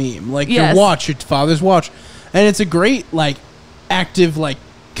like a meme, like your watch, your father's watch, and it's a great like active like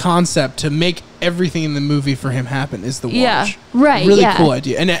concept to make everything in the movie for him happen is the watch. Yeah, right. Really cool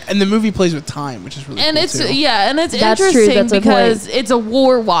idea, and the movie plays with time, which is really cool it's too. and it's That's interesting because it's a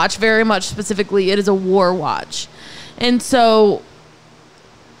war watch. Very much specifically, it is a war watch, and so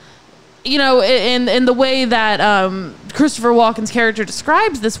you know, in the way that Christopher Walken's character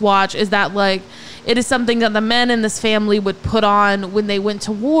describes this watch is that like it is something that the men in this family would put on when they went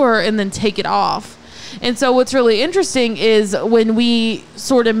to war and then take it off. And so what's really interesting is when we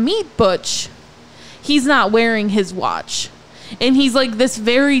sort of meet Butch, he's not wearing his watch. And he's like this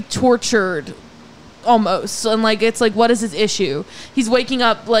very tortured almost. And like, it's like, what is his issue? He's waking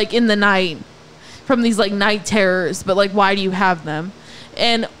up like in the night from these like night terrors, but like, why do you have them?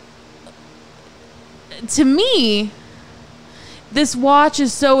 And to me, this watch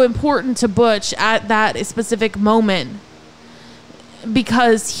is so important to Butch at that specific moment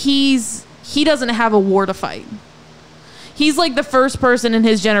because he doesn't have a war to fight. He's like the first person in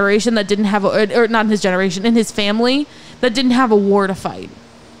his generation that didn't have or not in his generation, in his family that didn't have a war to fight.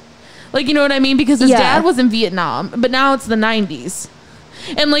 Like, you know what I mean? Because his dad was in Vietnam, but now it's the 90s.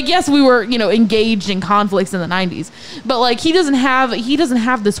 And like, yes, we were, engaged in conflicts in the 90s, but like he doesn't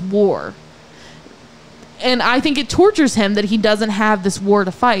have this war. And I think it tortures him that he doesn't have this war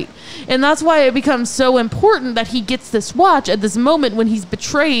to fight. And that's why it becomes so important that he gets this watch at this moment when he's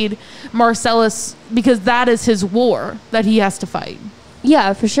betrayed Marcellus, because that is his war that he has to fight.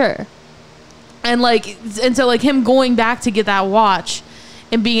 Yeah, for sure. And so like him going back to get that watch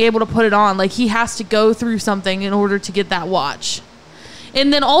and being able to put it on, like he has to go through something in order to get that watch.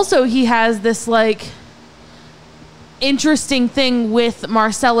 And then also he has this like interesting thing with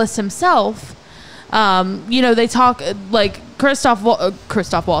Marcellus himself. They talk like Christopher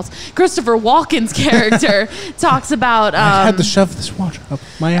Walken's character talks about. I had to shove this watch up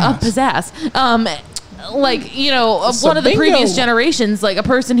my ass. Up his ass. One of the previous generations, like a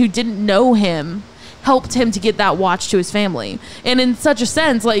person who didn't know him helped him to get that watch to his family. And in such a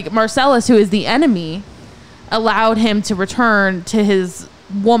sense, like Marcellus, who is the enemy, allowed him to return to his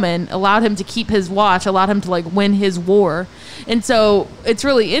woman, allowed him to keep his watch, allowed him to like win his war. And so it's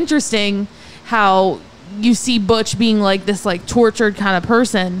really interesting how you see Butch being like this like tortured kind of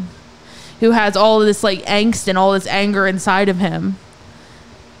person who has all of this like angst and all this anger inside of him.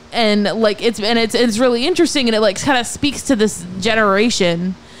 And like it's really interesting, and it like kind of speaks to this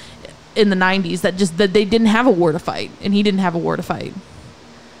generation in the 90s that they didn't have a war to fight, and he didn't have a war to fight.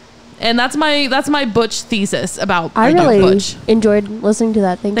 And that's my Butch thesis about I really Butch. Enjoyed listening to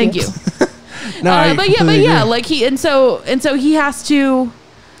that. Thank you. No, but yeah, like he has to.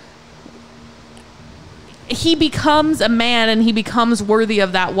 He becomes a man, and he becomes worthy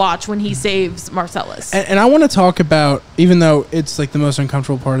of that watch when he saves Marcellus. And I want to talk about, even though it's like the most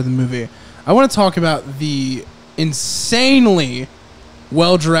uncomfortable part of the movie, I want to talk about the insanely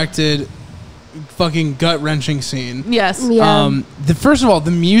well-directed, fucking gut-wrenching scene. Yes. Yeah. First of all,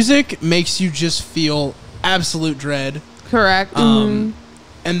 the music makes you just feel absolute dread. Correct. And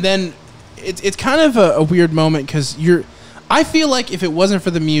then it's kind of a weird moment because I feel like if it wasn't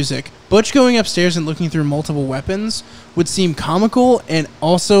for the music, Butch going upstairs and looking through multiple weapons would seem comical and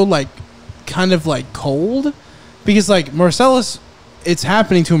also like kind of like cold, because like Marcellus, it's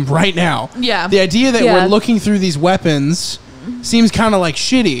happening to him right now. Yeah. The idea that we're looking through these weapons seems kind of like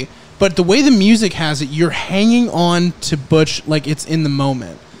shitty, but the way the music has it, you're hanging on to Butch like it's in the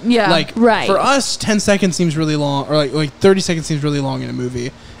moment. Yeah. Like for us, 10 seconds seems really long, or like 30 seconds seems really long in a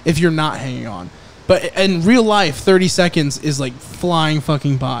movie if you're not hanging on. But in real life, 30 seconds is like flying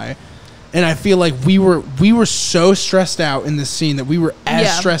fucking by. And I feel like we were so stressed out in this scene that we were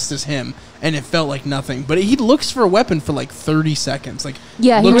as stressed as him, and it felt like nothing. But he looks for a weapon for like 30 seconds. Like,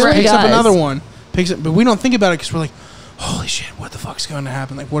 yeah, he really picks does. up another one, but we don't think about it because we're like, holy shit, what the fuck's going to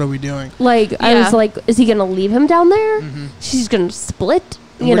happen? Like, what are we doing? Like, I was like, is he going to leave him down there? Mm-hmm. She's going to split,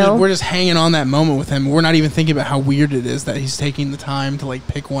 we're just hanging on that moment with him. We're not even thinking about how weird it is that he's taking the time to like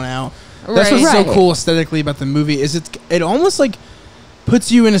pick one out. That's what's so cool aesthetically about the movie is it almost like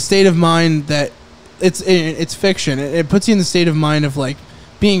puts you in a state of mind that it's fiction. It puts you in the state of mind of like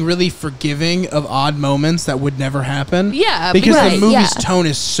being really forgiving of odd moments that would never happen. Yeah, because the movie's tone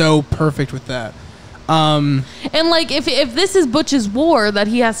is so perfect with that. And like if this is Butch's war that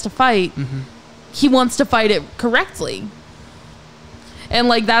he has to fight, he wants to fight it correctly. And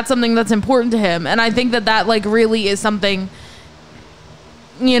like that's something that's important to him, and I think that like really is something,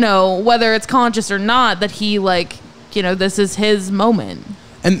 whether it's conscious or not, that he like, this is his moment.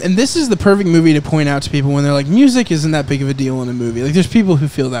 And this is the perfect movie to point out to people when they're like, music isn't that big of a deal in a movie. Like, there's people who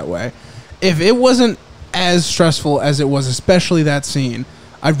feel that way. If it wasn't as stressful as it was, especially that scene,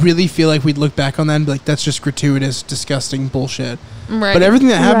 I really feel like we'd look back on that and be like, that's just gratuitous, disgusting bullshit. Right. But everything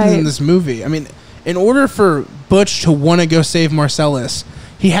that happens in this movie, I mean, in order for Butch to want to go save Marcellus,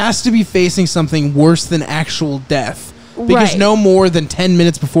 he has to be facing something worse than actual death. Because no more than 10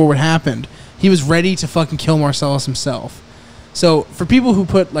 minutes before what happened, he was ready to fucking kill Marcellus himself. So for people who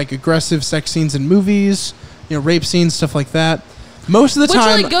put like aggressive sex scenes in movies, rape scenes, stuff like that, most of the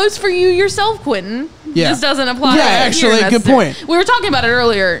time... Which like goes for you yourself, Quentin. Yeah. This doesn't apply. Yeah, actually, good point. We were talking about it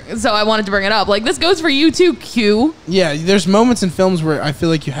earlier, so I wanted to bring it up. Like, this goes for you too, Q. Yeah, there's moments in films where I feel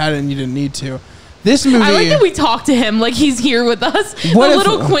like you had it and you didn't need to. This movie... I like that we talk to him like he's here with us.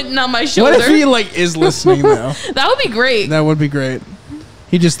 Little Quentin on my shoulder. What if he like is listening though? That would be great. That would be great.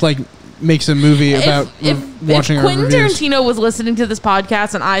 He just like makes a movie about watching if our Quentin reviews. Tarantino was listening to this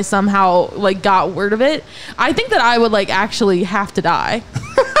podcast and I somehow like got word of it, I think that I would like actually have to die.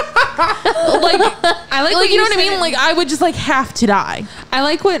 I like you know what I mean? Like I would just like have to die. I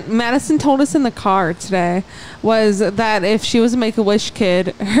like what Madison told us in the car today was that if she was a Make-A-Wish kid,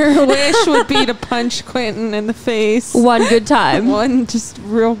 her wish would be to punch Quentin in the face. One good time. One just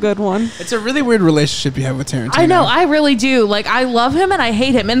real good one. It's a really weird relationship you have with Tarantino. I know, I really do. Like I love him and I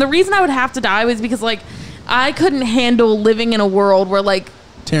hate him. And the reason I would have to die was because like I couldn't handle living in a world where like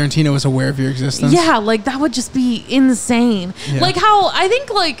Tarantino was aware of your existence. yeah, like that would just be insane. Yeah. Like how I think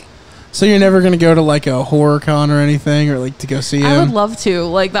like So you're never gonna go to like a horror con or anything, or like to go see him? I would love to.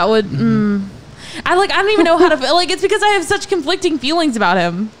 Like that would. I don't even know how to feel. Like it's because I have such conflicting feelings about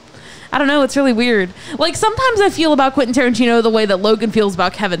him. I don't know. It's really weird. Like sometimes I feel about Quentin Tarantino the way that Logan feels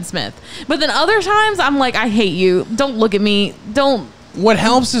about Kevin Smith, but then other times I'm like, I hate you. Don't look at me. Don't. What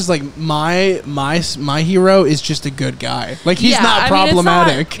helps is like my hero is just a good guy. Like he's not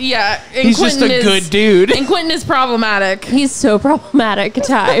problematic. Yeah, and he's Quentin just a good dude. And Quentin is problematic. He's so problematic at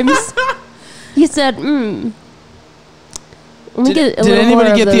times. He said, Did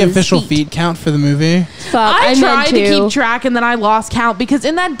anybody get the official feet count for the movie? Fuck, I tried to keep track and then I lost count because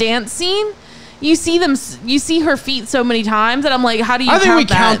in that dance scene, you see her feet so many times and I'm like, how do you count that? I think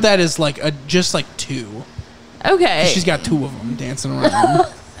we count that as like just like 2. Okay. She's got 2 of them dancing around.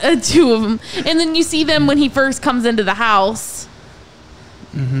 2 of them. And then you see them when he first comes into the house.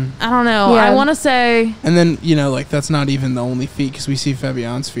 Mm-hmm. I don't know. Yeah. I want to say... And then, like, that's not even the only feet, because we see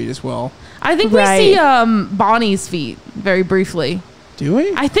Fabian's feet as well. I think we see Bonnie's feet, very briefly. Do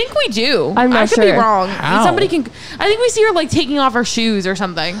we? I think we do. I'm not sure. I could be wrong. How? Somebody can... I think we see her, like, taking off her shoes or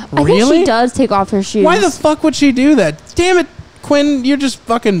something. I think she does take off her shoes. Why the fuck would she do that? Damn it, Quinn, you're just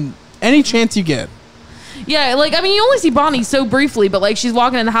fucking... Any chance you get. Yeah, like, I mean, you only see Bonnie so briefly, but, like, she's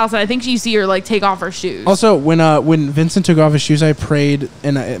walking in the house, and I think you see her, like, take off her shoes. Also, when Vincent took off his shoes, I prayed,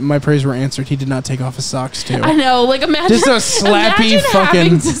 and my prayers were answered. He did not take off his socks, too. I know, like, imagine... Just those slappy fucking...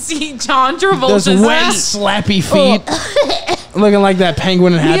 having to see John Travolta's those wet, slappy feet. Looking like that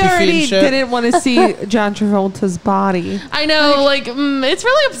penguin and Happy Feet and already shit. didn't want to see John Travolta's body. I know, like, it's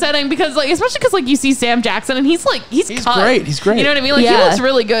really upsetting because, like, especially because, like, you see Sam Jackson and he's cut. Great. He's great. You know what I mean? Like, he looks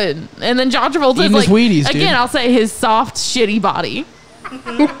really good. And then John Travolta Eating is, like, his Wheaties, dude. again, I'll say his soft, shitty body.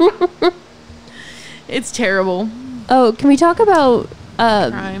 It's terrible. Oh, can we talk about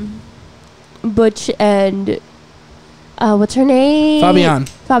Crime. Butch and what's her name?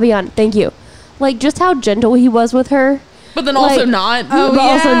 Fabian, thank you. Like, just how gentle he was with her. But then also not. Oh, but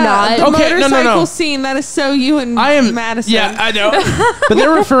also not. The Okay, motorcycle scene, that is so you and Madison. Yeah, I know. But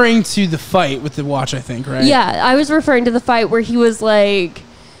they're referring to the fight with the watch, I think, right? Yeah, I was referring to the fight where he was like,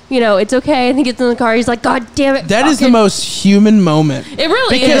 it's okay. And he gets in the car. He's like, God damn it. That is the most human moment. It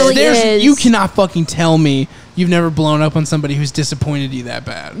really because is. You cannot fucking tell me you've never blown up on somebody who's disappointed you that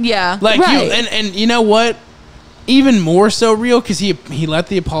bad. Yeah. Like, right. and you know what? Even more so real because he let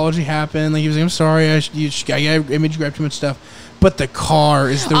the apology happen. Like he was like, I'm sorry, I made you grab too much stuff. But the car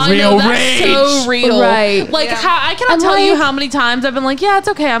is the real rage. So real, right? Like I cannot tell you how many times I've been like, yeah, it's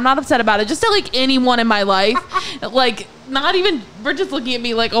okay, I'm not upset about it. Just to like anyone in my life, like not even Bridget's looking at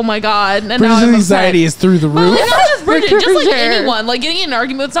me like, oh my god, and now Bridget's I'm anxiety is through the roof. Well, not just Bridget, just like Sure. anyone, like getting in an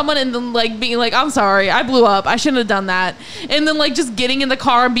argument with someone and then like being like, I'm sorry, I blew up, I shouldn't have done that, and then like just getting in the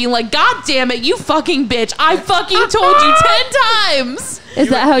car and being like, God damn it, you fucking bitch, I fucking told you 10 times. Is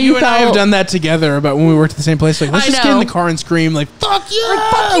that how you and felt? I have done that together about when we worked at the same place. Like, let's just get in the car and scream like, fuck you!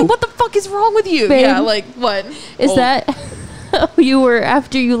 Like, fuck you, what the fuck is wrong with you? Babe, yeah, like what? Is that how you were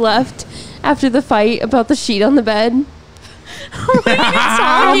after you left after the fight about the sheet on the bed? What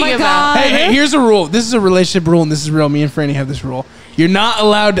are you talking about? Hey, here's a rule. This is a relationship rule, and this is real. Me and Franny have this rule. You're not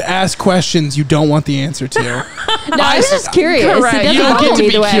allowed to ask questions you don't want the answer to. No, I was just curious. Correct. It You doesn't don't get bother to me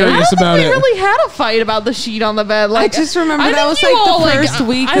be either way. curious about We it. really had a fight about the sheet on the bed. Like I just remember I that think was you like all, the first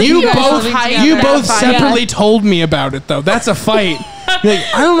week. I of think You guys both, living together. you together. both That fight. separately told me about it, though. That's a fight. You're like,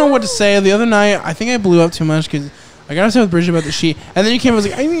 I don't know what to say. The other night, I think I blew up too much because I got upset with Bridget about the sheet, and then you came and was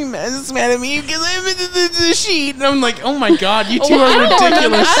like, I'm mad at me because I'm the sheet, and I'm like, oh my god, you two are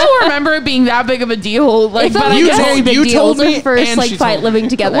ridiculous. I don't remember it being that big of a deal. Like, It felt but like You a very told- big you deal. told It was me, our first and like she fight told me. living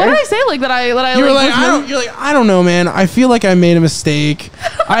together. what did I say? Like that I You were like, like, I don't know, man. I feel like I made a mistake.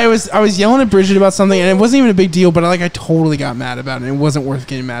 I was yelling at Bridget about something, and it wasn't even a big deal, but I totally got mad about it. And it wasn't worth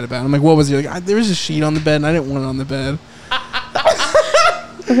getting mad about. I'm like, what was it? Like, there was a sheet on the bed, and I didn't want it on the bed.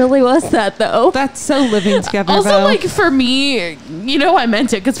 It really was that, though. That's so living together. Also, though. like, for me, I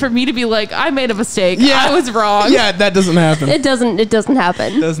meant it, because for me to be like, I made a mistake. Yeah. I was wrong. Yeah, that doesn't happen. It doesn't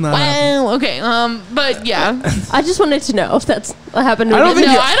happen. Does not happen. Well, okay, but yeah. I just wanted to know if that's what happened to I don't me.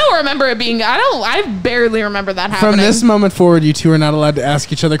 think I don't remember it being, I barely remember that happening. From this moment forward, you two are not allowed to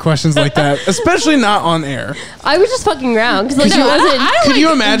ask each other questions like that, especially not on air. I was just fucking around because like No, it wasn't. Could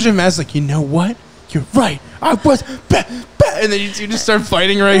you imagine Matt's like, you know what? You're right. I was, and then you two just start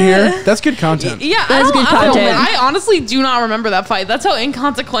fighting right here. That's good content. Yeah, That's good content. I honestly do not remember that fight. That's how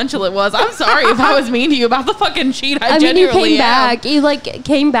inconsequential it was. I'm sorry if I was mean to you about the fucking sheet. I mean, you genuinely came back. You like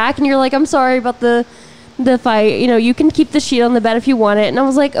came back and you're like, I'm sorry about the fight. You know, you can keep the sheet on the bed if you want it. And I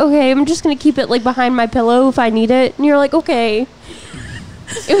was like, okay, I'm just gonna keep it like behind my pillow if I need it. And you're like, okay.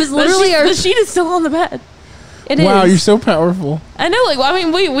 It was literally the sheet is still on the bed. It is. Wow, you're so powerful. I know, like, well, I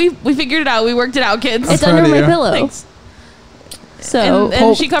mean, we figured it out. We worked it out, kids. It's proud under of my you. pillow. Thanks. So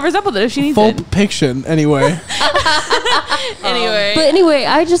And she covers up with it if she needs Pulp it. Fiction, anyway. Anyway. But anyway,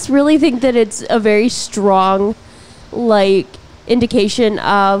 I just really think that it's a very strong, like, indication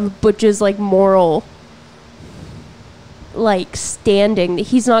of Butch's, like, moral, like, standing.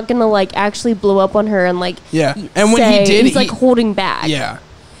 He's not gonna, like, actually blow up on her and, like, Yeah. And when he did, he's, like, holding back. Yeah.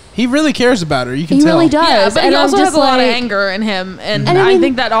 He really cares about her. You can He tell. really does. Yeah, but and he also I'm has just a lot of like- anger in him, and And I I mean-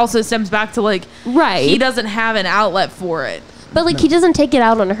 think that also stems back to, like, Right. he doesn't have an outlet for it. But, like, he doesn't take it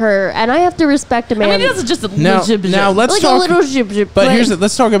out on her, and I have to respect a man. I mean, he doesn't just Now let's like talk. a little zip. But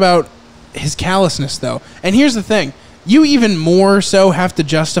let's talk about his callousness, though. And here's the thing: you even more so have to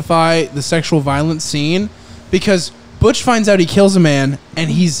justify the sexual violence scene because Butch finds out he kills a man, and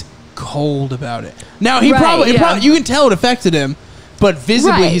he's cold about it. Now he Right, probably yeah. you can tell it affected him, but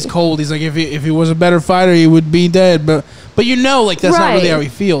visibly Right. he's cold. He's like, if he was a better fighter, he would be dead. But you know, like that's not really Right. how he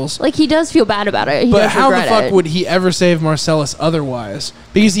feels. Like, he does feel bad about it. He But does how the regret fuck it. would he ever save Marcellus otherwise?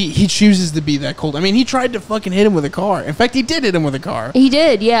 Because he chooses to be that cold. I mean, he tried to fucking hit him with a car. In fact, he did hit him with a car. He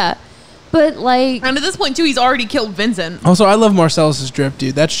did, yeah. But, like... And at this point, too, he's already killed Vincent. Also, I love Marcellus's drip,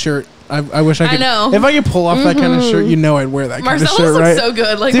 dude. That shirt, I wish I could. I know. If I could pull off that kind of shirt, you know I'd wear that Marcellus kind of shirt, looks right? so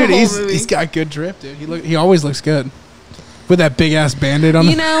good, like, dude, the whole he's movie. got good drip, dude. He always looks good. With that big ass band-aid on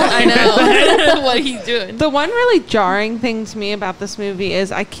You him. know, I know what he's doing. the one really jarring thing to me about this movie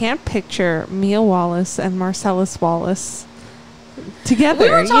is I can't picture Mia Wallace and Marcellus Wallace together. We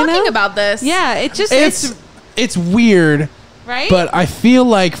were talking you know? about this. Yeah, it just It's weird, right. but I feel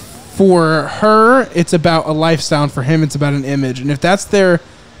like for her, it's about a lifestyle, and for him, it's about an image. And if that's their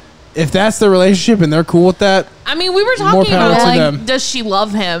relationship and they're cool with that, I mean, we were More talking power about, to like, them. does she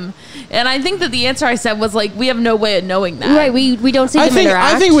love him? And I think that the answer I said was, like, we have no way of knowing that. Right, we don't see them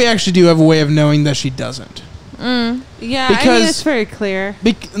interact. I think we actually do have a way of knowing that she doesn't. yeah, I mean, because- it's very clear.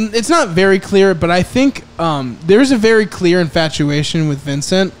 It's not very clear, but I think there's a very clear infatuation with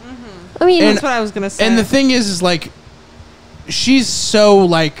Vincent. I mean, and- That's what I was gonna say. And the thing is like, she's so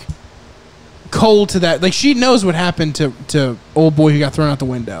like cold to that. Like she knows what happened to old boy who got thrown out the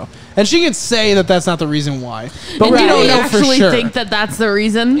window, and she can say that that's not the reason why. But And we do don't we know for actually sure. think that that's the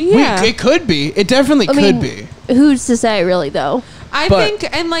reason? yeah, It could be. It definitely I could mean, be. who's to say, really, though? I But-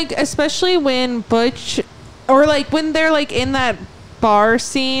 think, and like especially when Butch, or like when they're like in that bar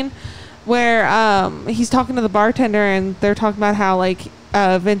scene where he's talking to the bartender and they're talking about how like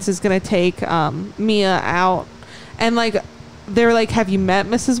Vince is gonna take Mia out, and like they're like, "Have you met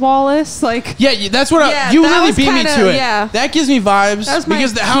Mrs. Wallace?" Like, Yeah, that's what Yeah, you that really was beat me kinda- to it. yeah. That gives me vibes That was my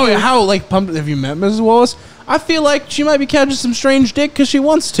because cue. how like pumped. Have you met Mrs. Wallace? I feel like she might be catching some strange dick because she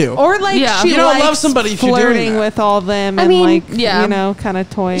wants to. or like Yeah. she You don't likes love somebody if you're doing flirting that. with all them, I and mean, like yeah. you know, kind of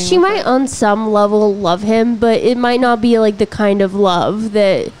toying. She with might, it. on some level, love him, but it might not be like the kind of love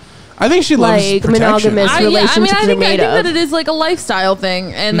that I think she loves like, protection. monogamous- I relationships are think made that of. it is like a lifestyle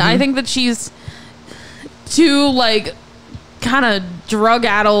thing, and I think that she's too like kind of drug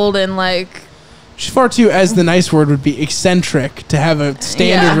addled and like She's far too, as the nice word would be, eccentric to have a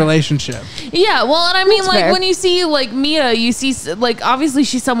standard Yeah. relationship. yeah. Well, and I mean, That's like fair. when you see like Mia, you see like obviously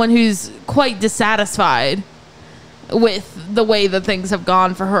she's someone who's quite dissatisfied with the way that things have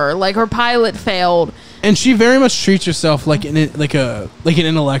gone for her. Like her pilot failed. And she very much treats herself like an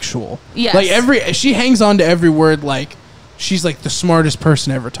intellectual. Yes. Like she hangs on to every word like she's like the smartest person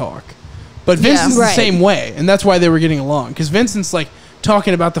to ever talk. But Vincent's Right. the same way, and that's why they were getting along. Because Vincent's like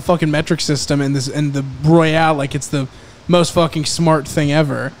talking about the fucking metric system and the Royale like it's the most fucking smart thing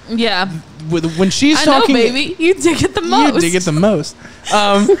ever. Yeah, When she's I know, talking, baby. You dig it the most. you dig it the most.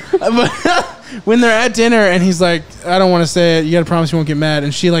 But when they're at dinner and he's like, I don't want to say it, you gotta promise you won't get mad,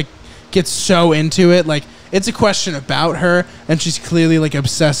 and she like gets so into it, like it's a question about her and she's clearly like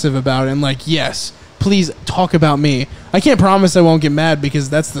obsessive about it, and like, yes, please talk about me. I can't promise I won't get mad because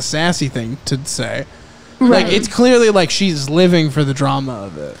that's the sassy thing to say. Right. Like, it's clearly like she's living for the drama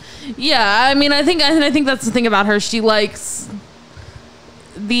of it. Yeah, I mean, I think that's the thing about her. She likes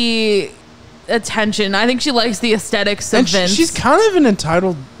the attention. I think she likes the aesthetics of Vince. She's kind of an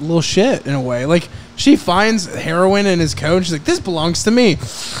entitled little shit in a way. Like, she finds heroin in his coat. She's like, this belongs to me.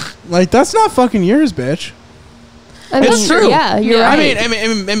 Like, that's not fucking yours, bitch. It's true. Yeah, you're right. I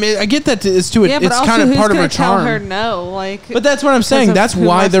mean, I get that it's kind of part of her charm. Tell her no, like, but that's what I'm saying. That's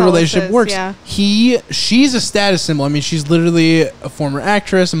why their relationship works. Yeah. She's a status symbol. I mean, she's literally a former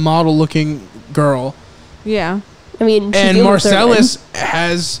actress, a model-looking girl. Yeah. I mean, and Marcellus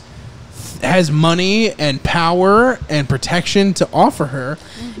has money and power and protection to offer her.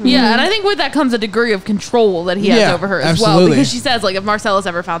 Mm-hmm. Yeah, and I think with that comes a degree of control that he has over her as well. Because she says, like, if Marcellus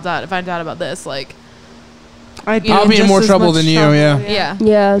ever finds out about this, like, I'll be in more trouble than you.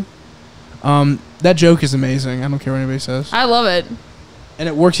 Yeah. That joke is amazing. I don't care what anybody says. I love it. And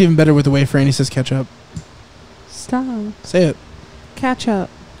it works even better with the way Frani says ketchup. Stop. Say it. Catch up.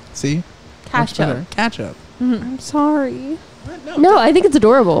 See? Catch up. Catch up. Mm-hmm. I'm sorry. No, I think it's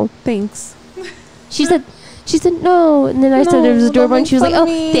adorable. Thanks. She said no, and then I said it was adorable, and she was like, oh,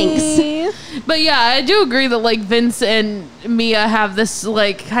 thanks. But yeah, I do agree that, like, Vince and Mia have this,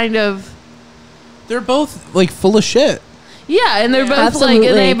 like, kind of... They're both, like, full of shit. Yeah, and they're both Absolutely.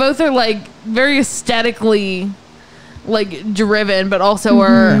 like, they both are, like, very aesthetically, like, driven, but also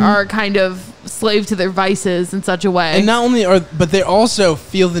are kind of slave to their vices in such a way. And not only but they also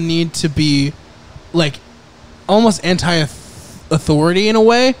feel the need to be, like, almost anti-authority in a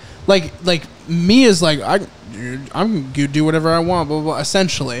way. Like Mia's like, I'm gonna do whatever I want, blah, blah, blah,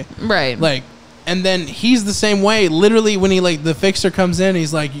 essentially. Right. Like, and then he's the same way. Literally, when he, like, the fixer comes in,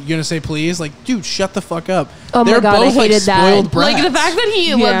 he's like, "You gonna say please?" Like, dude, shut the fuck up. Oh my God, I hated that. Spoiled brats. Like, the fact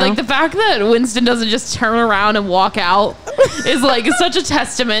that the fact that Winston doesn't just turn around and walk out is, like, such a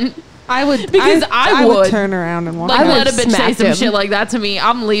testament. I would, because I would turn around and walk. Like, out. let a bitch say some shit like that to me.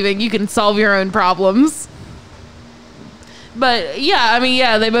 I'm leaving. You can solve your own problems. But yeah, I mean,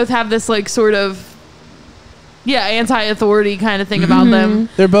 yeah, they both have this, like, sort of, anti-authority kind of thing about them.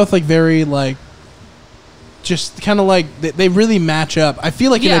 They're both, like, very, like, just kind of like they really match up. I feel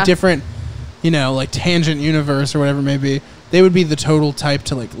like in a different, like, tangent universe or whatever it may be, they would be the total type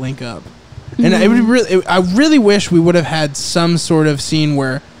to, like, link up. And I really wish we would have had some sort of scene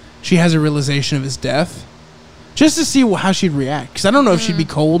where she has a realization of his death, just to see how she'd react. Because I don't know if she'd be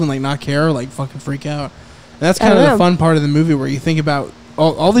cold and, like, not care or, like, fucking freak out. And that's kind of the fun part of the movie, where you think about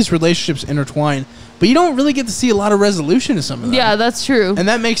all these relationships intertwine, but you don't really get to see a lot of resolution to some of them. Yeah, that's true. And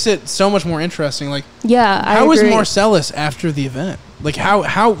that makes it so much more interesting. Like, how is Marcellus after the event? Like,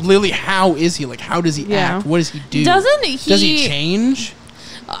 how is he? Like, how does he act? What does he do? Does he change?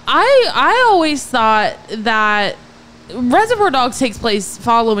 I always thought that Reservoir Dogs takes place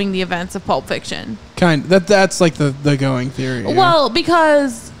following the events of Pulp Fiction. That's like the going theory. Yeah. Well,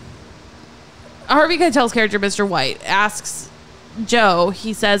 because Harvey Keitel's character, Mr. White, asks Joe,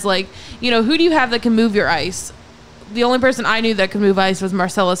 he says, like, who do you have that can move your ice? The only person I knew that could move ice was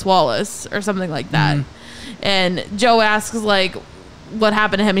Marcellus Wallace, or something like that. And Joe asks, like, what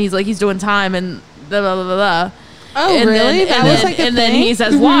happened to him, and he's like, he's doing time, and blah, blah, blah, blah. Oh, and really? Then he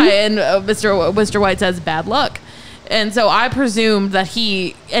says, why? And Mr. White says, bad luck. And so I presumed that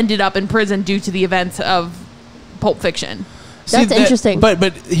he ended up in prison due to the events of Pulp Fiction. That's interesting.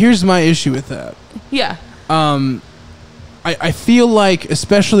 But here's my issue with that. Yeah. I feel like,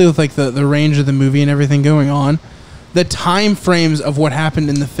 especially with, like, the range of the movie and everything going on, the time frames of what happened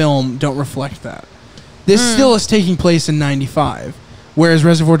in the film don't reflect that. This still is taking place in 95, whereas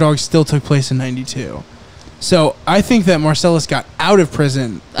Reservoir Dogs still took place in 92. So I think that Marcellus got out of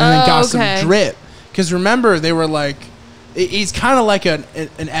prison and then got some drip. Because remember, they were like, he's kind of like an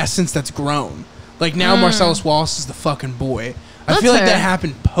essence that's grown. Like, now Marcellus Wallace is the fucking boy. I feel like that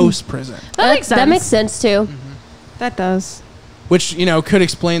happened post-prison. That makes sense. That makes sense, too. That does. Which, could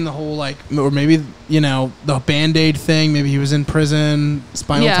explain the whole, like, or maybe, the Band-Aid thing. Maybe he was in prison,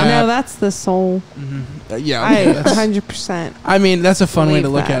 Spinal Tap. No, that's the soul. Yeah. 100%. I mean, that's a fun way to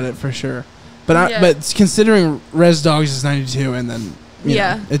look at it, for sure. But but considering Res Dogs is 92, and then, you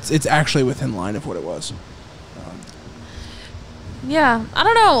know, it's actually within line of what it was. Yeah, I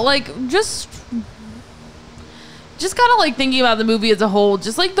don't know, like, just kind of, like, thinking about the movie as a whole,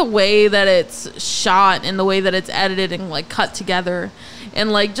 just, like, the way that it's shot and the way that it's edited and, like, cut together,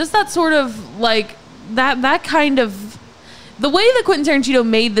 and, like, just that sort of, like, that kind of, the way that Quentin Tarantino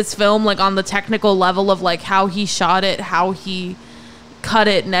made this film, like, on the technical level of, like, how he shot it, how he cut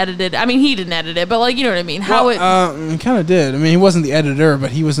it and edited. I mean, he didn't edit it, but like, you know what I mean? He kind of did. I mean, he wasn't the editor,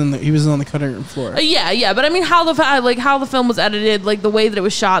 but he was on the cutting room floor. Yeah. But I mean, how the film was edited, like the way that it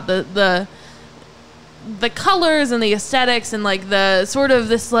was shot, the colors and the aesthetics and like the sort of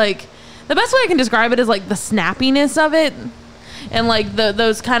this like, the best way I can describe it is like the snappiness of it, and like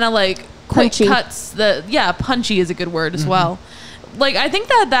those kind of like quick punchy cuts. Punchy is a good word as well. Like, I think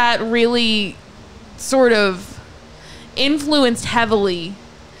that really sort of influenced heavily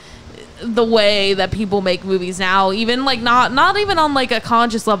the way that people make movies now, even like not even on like a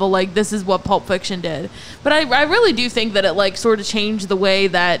conscious level, like this is what Pulp Fiction did, but I really do think that it like sort of changed the way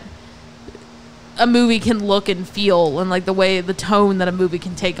that a movie can look and feel, and like the tone that a movie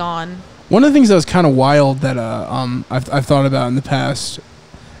can take on. One of the things that was kind of wild that I've thought about in the past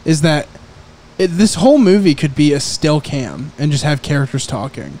is that this whole movie could be a still cam and just have characters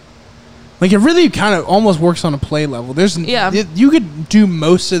talking. Like, it really kind of almost works on a play level. You could do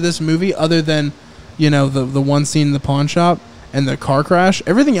most of this movie other than, you know, the one scene in the pawn shop and the car crash.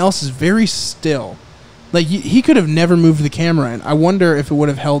 Everything else is very still. Like, he could have never moved the camera, and I wonder if it would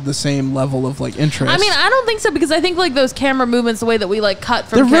have held the same level of, like, interest. I mean, I don't think so, because I think, like, those camera movements, the way that we, like, cut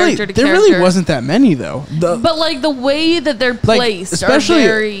from character to character. There really wasn't that many, though. But, like, the way that they're placed especially, are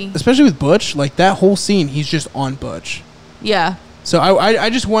very... Especially with Butch, like, that whole scene, he's just on Butch. Yeah. So I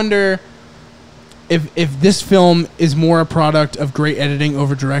just wonder if this film is more a product of great editing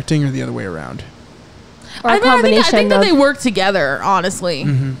over directing, or the other way around. Or a combination. I think that they work together, honestly.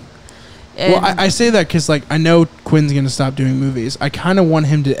 Mm-hmm. Well, I say that because, like, I know Quentin's going to stop doing movies. I kind of want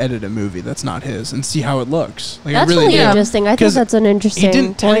him to edit a movie that's not his and see how it looks. Like, that's really interesting. I think that's an interesting point. He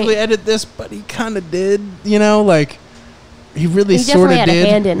didn't technically edit this, but he kind of did, you know? Like, he really sort of did. He definitely had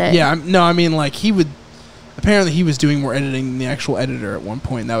a hand in it. Yeah, no, I mean, like, he would... Apparently, he was doing more editing than the actual editor at one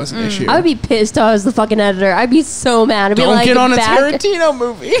point. That was an issue. I would be pissed if I was the fucking editor. I'd be so mad. I'd be Don't get on a Tarantino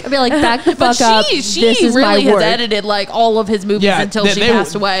movie. I'd be like, back the fuck up. She really has edited like all of his movies until she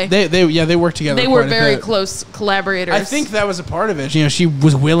passed away. They worked together. They were very close collaborators. I think that was a part of it. You know, she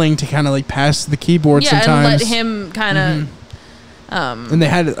was willing to kind of like pass the keyboard sometimes. And let him kind of. And they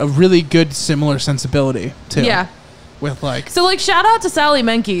had a really good similar sensibility too. Yeah. With like. So like, shout out to Sally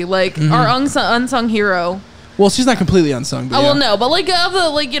Menke, like our unsung hero. Well, she's not completely unsung. But well, no, but like of the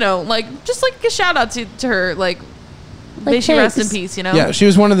like, you know, like just like a shout out to her, like may she rest in peace, you know. Yeah, she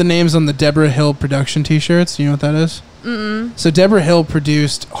was one of the names on the Deborah Hill production T-shirts. You know what that is? So Deborah Hill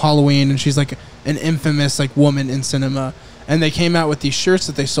produced Halloween, and she's like an infamous like woman in cinema. And they came out with these shirts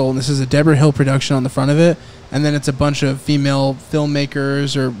that they sold. And this is a Deborah Hill production on the front of it, and then it's a bunch of female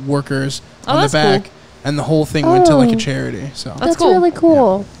filmmakers or workers on the back, cool. And the whole thing went to like a charity. So that's cool. Really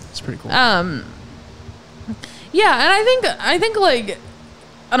cool. Yeah, it's pretty cool. Yeah, and I think like,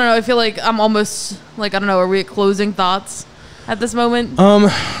 I don't know, I feel like I'm almost like, I don't know, are we at closing thoughts at this moment?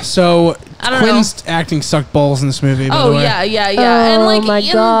 So Quinn's acting sucked balls in this movie. By the way. Yeah. Oh, and like, my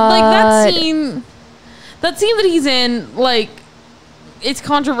God. Like that scene that he's in, like, it's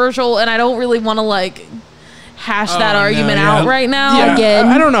controversial, and I don't really want to like hash that argument out right now. Yeah, again,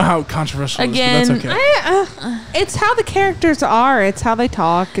 I don't know how controversial it is, but that's okay. It's how the characters are. It's how they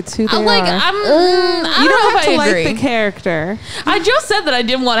talk. It's who they are. I you don't have to agree. like the character. I just said that I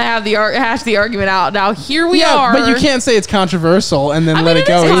didn't want to have hash the argument out. Now here we are. But you can't say it's controversial and then let it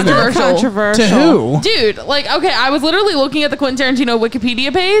go either. Controversial. To who? Dude, like, okay, I was literally looking at the Quentin Tarantino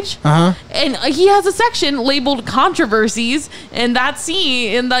Wikipedia page, and he has a section labeled controversies, and that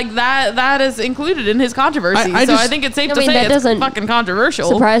scene and like that is included in his controversy. So I think it's safe to say it's fucking controversial.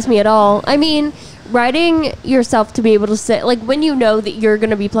 Surprise me at all. I mean, writing yourself to be able to say, like, when you know that you're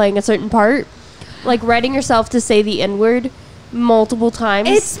going to be playing a certain part, like writing yourself to say the N-word multiple times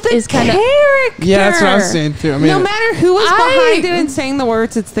is kind of character. Yeah, that's what I'm saying too. I mean, no matter who is behind it and saying the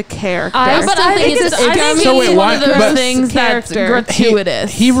words, it's the character. I think it's one of those things that's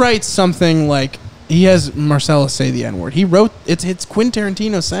gratuitous. He writes something like he has Marcella say the N-word. He wrote it's Quentin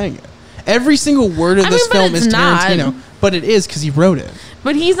Tarantino saying it. Every single word of this film is Tarantino, but it is because he wrote it.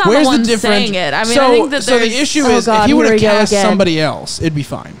 But he's not the one saying it. I mean, I think that so the issue is if he would have cast somebody else, it'd be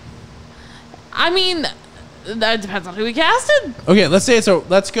fine. I mean, that depends on who he casted. Okay, let's say so.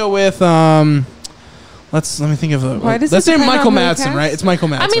 Let's go with let me think of a. Let's say Michael Madsen, right? It's Michael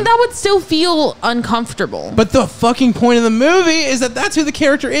Madsen. I mean, that would still feel uncomfortable. But the fucking point of the movie is that that's who the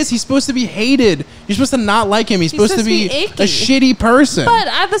character is. He's supposed to be hated. You're supposed to not like him. He's supposed to be a shitty person. But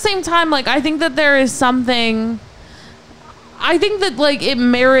at the same time, like, I think that there is something. I think that, like, it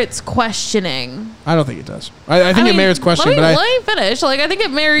merits questioning. I don't think it does. I think it merits questioning. Let me finish. Like, I think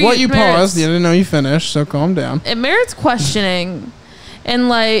it merits. Well, you paused. You didn't know you finished, so calm down. It merits questioning, and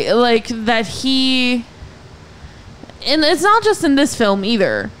like that he. and it's not just in this film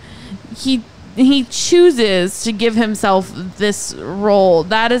either. He chooses to give himself this role.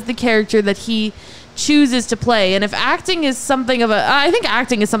 That is the character that he chooses to play. And if acting is something of I think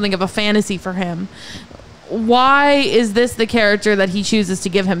acting is something of a fantasy for him. Why is this the character that he chooses to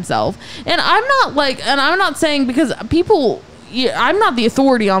give himself? And I'm not saying, because people, I'm not the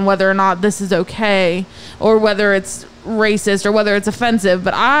authority on whether or not this is okay or whether it's racist or whether it's offensive,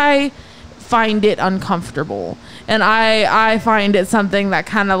 but I find it uncomfortable. And I find it something that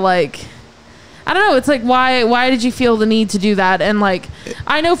kind of like, I don't know. It's like, why did you feel the need to do that? And like,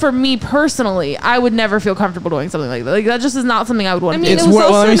 I know for me personally, I would never feel comfortable doing something like that. Like, that just is not something I would want to do. It was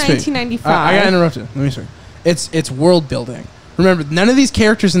also 1995. I got interrupted. Let me speak. It's world building. Remember, none of these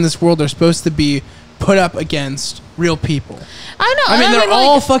characters in this world are supposed to be put up against real people. I know. I mean, they're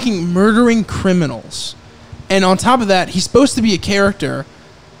all fucking murdering criminals. And on top of that, he's supposed to be a character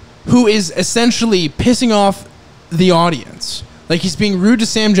who is essentially pissing off the audience. Like, he's being rude to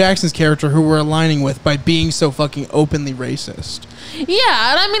Sam Jackson's character, who we're aligning with, by being so fucking openly racist.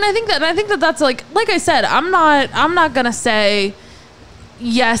 Yeah, and I mean, I think that that's like I said, I'm not gonna say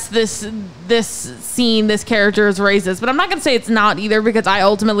yes, this scene, this character is racist, but I'm not gonna say it's not either, because I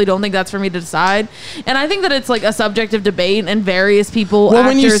ultimately don't think that's for me to decide. And I think that it's like a subject of debate, and various people. Well,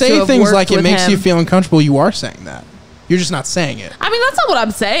 when you say things like it makes you feel uncomfortable, you are saying that. You're just not saying it. I mean, that's not what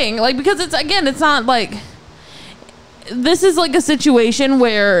I'm saying. Like, because it's not like. This is like a situation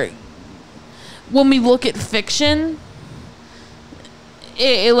where when we look at fiction,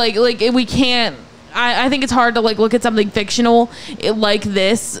 we can't, I think it's hard to like look at something fictional like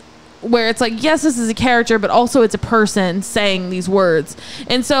this, where it's like, yes, this is a character, but also it's a person saying these words.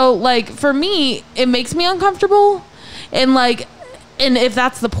 And so like, for me, it makes me uncomfortable. And like, and if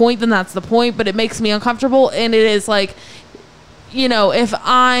that's the point, then that's the point, but it makes me uncomfortable. And it is like, you know, if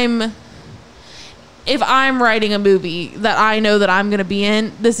I'm writing a movie that I know that I'm going to be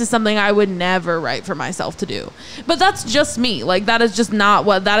in, this is something I would never write for myself to do. But that's just me. Like, that is just not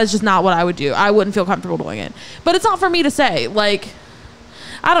what I would do. I wouldn't feel comfortable doing it. But it's not for me to say. Like,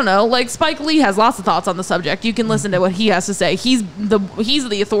 I don't know. Like, Spike Lee has lots of thoughts on the subject. You can listen to what he has to say. He's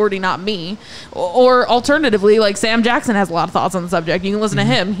the authority, not me. Or alternatively, like, Sam Jackson has a lot of thoughts on the subject. You can listen to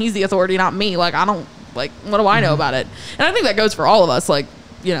him. He's the authority, not me. Like, I don't, like, what do I know about it? And I think that goes for all of us. Like,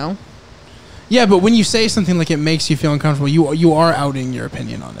 you know. Yeah, but when you say something like it makes you feel uncomfortable, you are outing your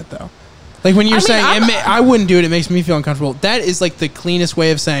opinion on it, though. Like, when you're saying, I wouldn't do it, it makes me feel uncomfortable, that is, like, the cleanest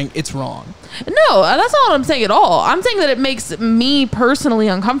way of saying it's wrong. No, that's not what I'm saying at all. I'm saying that it makes me personally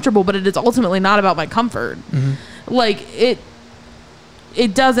uncomfortable, but it is ultimately not about my comfort. Mm-hmm. Like, it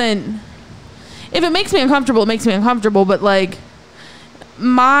doesn't... If it makes me uncomfortable, it makes me uncomfortable, but, like...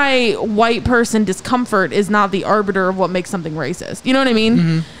 my white person discomfort is not the arbiter of what makes something racist. You know what I mean?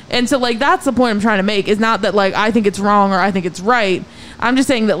 Mm-hmm. And so, like, that's the point I'm trying to make, is not that, like, I think it's wrong or I think it's right. I'm just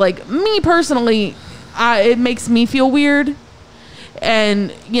saying that, like, me personally, it makes me feel weird.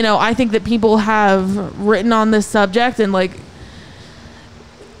 And, you know, I think that people have written on this subject in, like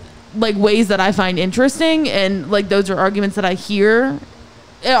ways that I find interesting. And, like, those are arguments that I hear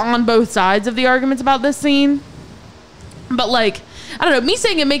on both sides of the arguments about this scene. But, like, I don't know, me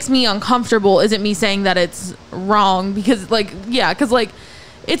saying it makes me uncomfortable isn't me saying that it's wrong, because, like, yeah, because, like,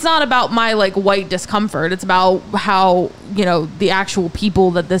 it's not about my, like, white discomfort. It's about how, you know, the actual people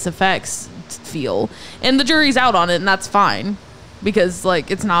that this affects feel. And the jury's out on it, and that's fine, because,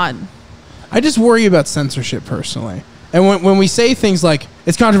 like, it's not... I just worry about censorship, personally. And when we say things like,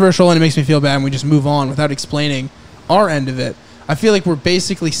 it's controversial and it makes me feel bad, and we just move on without explaining our end of it, I feel like we're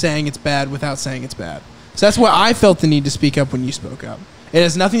basically saying it's bad without saying it's bad. So that's why I felt the need to speak up when you spoke up. It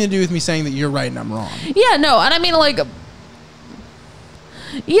has nothing to do with me saying that you're right and I'm wrong. Yeah, no, and I mean, like...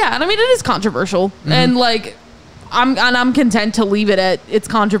 Yeah, and I mean, it is controversial. Mm-hmm. And, like, I'm content to leave it at it's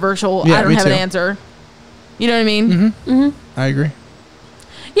controversial. Yeah, I don't have an answer. You know what I mean? Mm-hmm. Mm-hmm. I agree.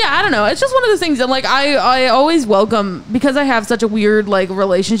 Yeah, I don't know. It's just one of those things that, like, I always welcome, because I have such a weird, like,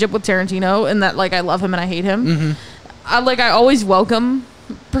 relationship with Tarantino, and that, like, I love him and I hate him. Mm-hmm. I always welcome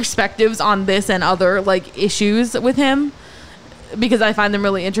perspectives on this and other, like, issues with him, because I find them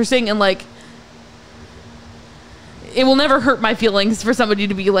really interesting. And, like, it will never hurt my feelings for somebody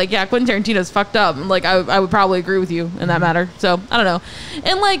to be like, yeah, Quentin Tarantino's fucked up. And, like, I would probably agree with you in that matter. So, I don't know.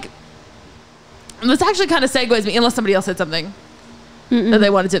 And, like, this actually kind of segues me, unless somebody else said something that they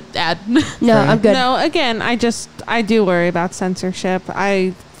wanted to add. No, I'm good. No, again, I do worry about censorship.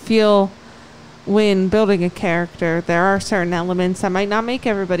 I feel when building a character, there are certain elements that might not make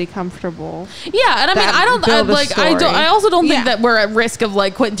everybody comfortable. Yeah, and I mean, I also don't think that we're at risk of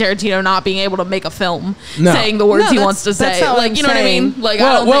like Quentin Tarantino not being able to make a film saying the words he wants to say. Like, you know what I mean? Like,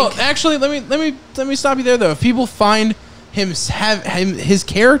 actually, let me stop you there though. If people find his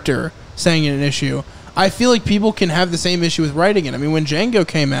character saying an issue, I feel like people can have the same issue with writing it. I mean, when Django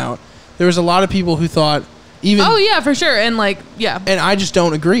came out, there was a lot of people who thought. Oh yeah, for sure, and like and I just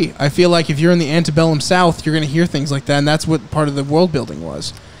don't agree. I feel like if you're in the antebellum South, you're going to hear things like that, and that's what part of the world building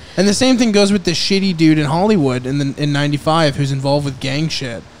was. And the same thing goes with this shitty dude in Hollywood in '95 who's involved with gang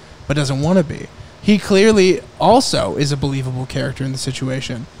shit, but doesn't want to be. He clearly also is a believable character in the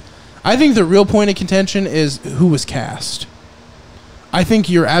situation. I think the real point of contention is who was cast. I think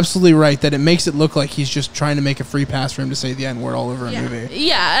you're absolutely right that it makes it look like he's just trying to make a free pass for him to say the N-word all over a movie.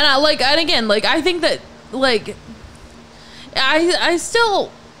 Yeah, and I think that. Like, I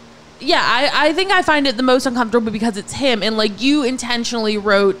still, I think I find it the most uncomfortable because it's him, and like you intentionally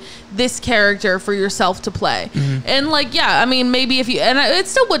wrote this character for yourself to play, and like I mean maybe if you it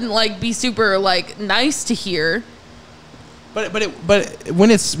still wouldn't like be super like nice to hear, but when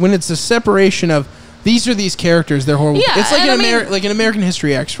it's a separation of these are these characters, they're horrible. It's like like in American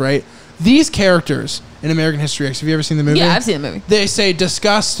History X, right? These characters in American History X. Have you ever seen the movie? Yeah, I've seen the movie. They say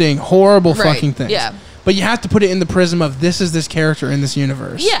disgusting, horrible fucking things. Yeah. But you have to put it in the prism of this is this character in this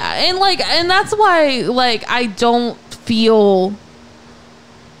universe. Yeah, and that's why like I don't feel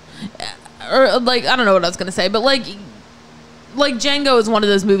or like I don't know what I was gonna say, but like Django is one of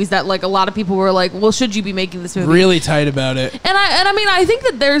those movies that like a lot of people were like, well, should you be making this movie? Really tight about it. And I mean I think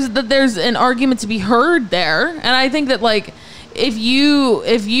that there's an argument to be heard there, and I think that like if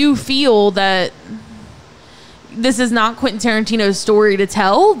you feel that this is not Quentin Tarantino's story to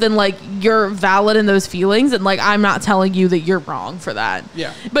tell, then like you're valid in those feelings, and like I'm not telling you that you're wrong for that.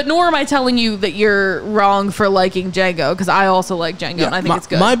 Yeah. But nor am I telling you that you're wrong for liking Django, because I also like Django and I think it's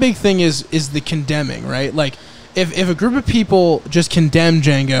good. My big thing is the condemning, right? Like if a group of people just condemn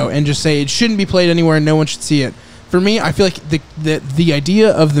Django and just say it shouldn't be played anywhere and no one should see it, for me I feel like the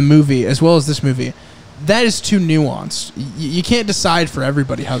idea of the movie as well as this movie, that is too nuanced. You can't decide for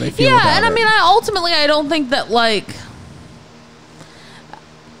everybody how they feel about it. Yeah, and I mean, I don't think that, like...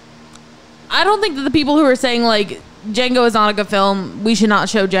 I don't think that the people who are saying, like, Django is not a good film, we should not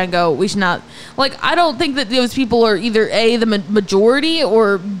show Django, we should not... Like, I don't think that those people are either A, the majority,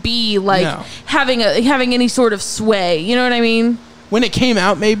 or B, like, having any sort of sway. You know what I mean? When it came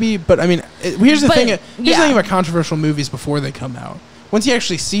out, maybe, but, I mean, here's the thing about controversial movies before they come out. Once you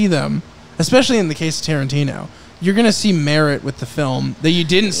actually see them... Especially in the case of Tarantino, you're going to see merit with the film that you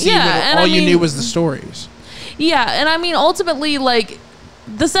didn't see when all you knew was the stories. Yeah, and I mean, ultimately, like,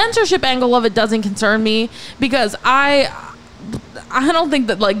 the censorship angle of it doesn't concern me because I don't think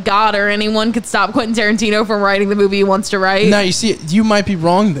that, like, God or anyone could stop Quentin Tarantino from writing the movie he wants to write. Now, you see, you might be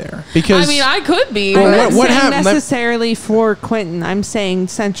wrong there because... I mean, I could be. I'm not saying necessarily for Quentin. I'm saying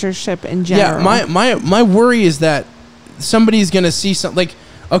censorship in general. Yeah, my worry is that somebody's going to see something... Like,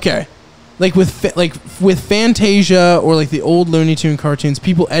 okay... Like with Fantasia or like the old Looney Tune cartoons,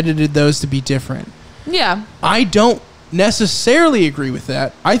 people edited those to be different. Yeah. I don't necessarily agree with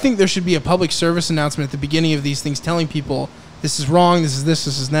that. I think there should be a public service announcement at the beginning of these things telling people this is wrong, this is this,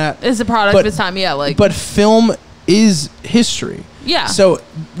 this is that. It's a product of its time, yeah. Like, but film is history. Yeah. So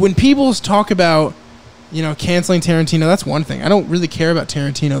when people talk about, canceling Tarantino, that's one thing. I don't really care about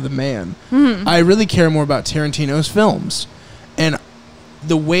Tarantino the man. Mm-hmm. I really care more about Tarantino's films. And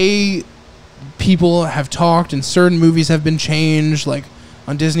the way people have talked and certain movies have been changed, like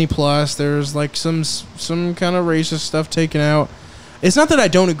on Disney Plus there's like some kind of racist stuff taken out. It's not that I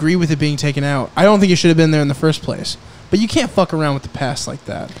don't agree with it being taken out. I don't think it should have been there in the first place, but you can't fuck around with the past like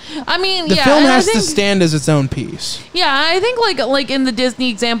that. I mean, the film has to stand as its own piece. Yeah, I think like in the Disney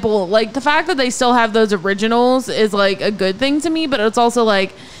example, like the fact that they still have those originals is like a good thing to me, but it's also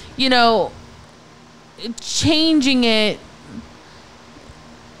like, changing it,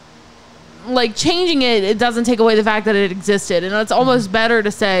 it doesn't take away the fact that it existed, and it's almost better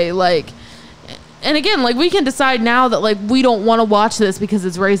to say like, and again, like we can decide now that like we don't want to watch this because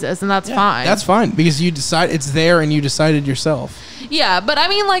it's racist, and that's fine. That's fine because you decide it's there and you decided yourself. Yeah, but I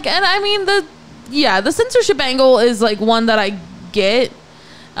mean the censorship angle is like one that I get.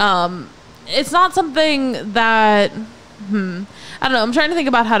 It's not something that I don't know. I'm trying to think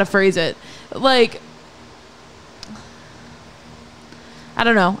about how to phrase it. Like, I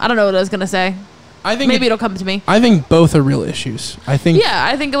don't know what I was gonna say. I think maybe it'll come to me. I think both are real issues. I think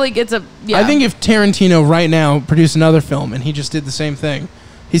like it's a. Yeah. I think if Tarantino right now produced another film and he just did the same thing,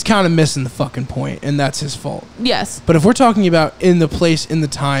 he's kind of missing the fucking point, and that's his fault. Yes. But if we're talking about in the place, in the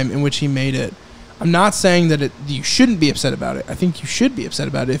time in which he made it, I'm not saying that you shouldn't be upset about it. I think you should be upset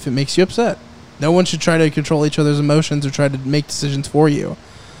about it if it makes you upset. No one should try to control each other's emotions or try to make decisions for you.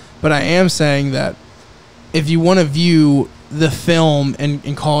 But I am saying that if you want to view the film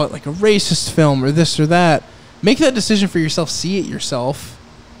and call it like a racist film or this or that, make that decision for yourself, see it yourself,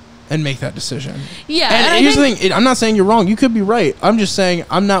 and make that decision. Yeah. And here's the thing, I'm not saying you're wrong. You could be right. I'm just saying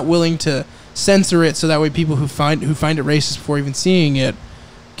I'm not willing to censor it so that way people who find it racist before even seeing it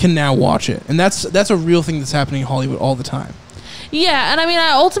can now watch it. And that's a real thing that's happening in Hollywood all the time. Yeah, and I mean,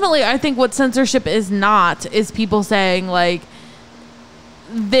 ultimately, I think what censorship is not is people saying, like,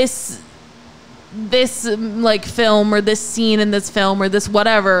 this like film or this scene in this film or this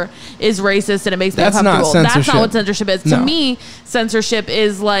whatever is racist and it makes me uncomfortable. That's not what censorship is. No. To me, censorship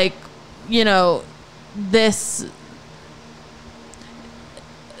is like, you know, this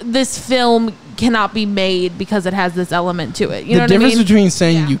film cannot be made because it has this element to it. You know what I mean? The difference between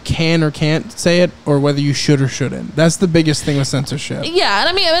saying you can or can't say it or whether you should or shouldn't. That's the biggest thing with censorship. Yeah, and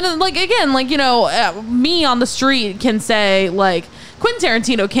I mean, like, again, like, you know, me on the street can say, like, Quentin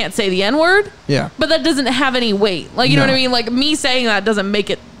Tarantino can't say the N-word. Yeah. But that doesn't have any weight. Like, you know what I mean? Like, me saying that doesn't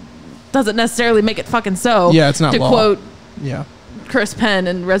necessarily make it fucking so. Yeah, it's not to law. Quote Chris Penn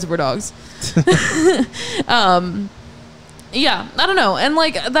and Reservoir Dogs. Yeah, I don't know. And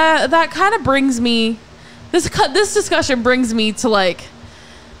like that kind of brings me, this discussion brings me to like,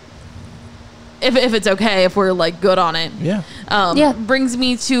 if it's okay, if we're like good on it. Yeah. Brings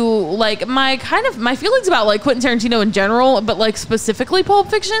me to like my feelings about like Quentin Tarantino in general, but like specifically Pulp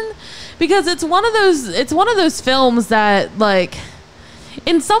Fiction, because it's one of those films that like,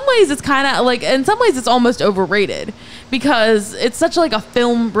 in some ways it's kind of like, in some ways it's almost overrated because it's such like a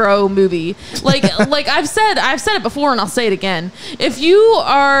film bro movie. Like I've said it before and I'll say it again. If you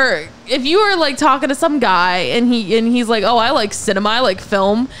are like talking to some guy and he's like, "Oh, I like cinema, I like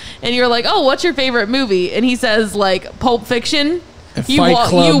film," and you're like, "Oh, what's your favorite movie?" and he says like Pulp Fiction, you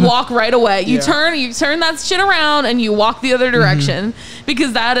walk right away. You turn that shit around and you walk the other direction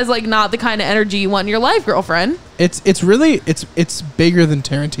because that is like not the kind of energy you want in your life, girlfriend. It's really bigger than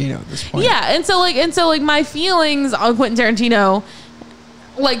Tarantino at this point. Yeah, and so like my feelings on Quentin Tarantino,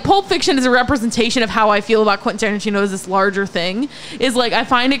 like Pulp Fiction is a representation of how I feel about Quentin Tarantino as this larger thing. Is like I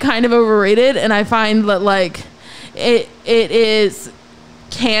find it kind of overrated, and I find that like it is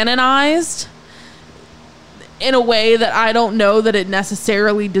canonized in a way that I don't know that it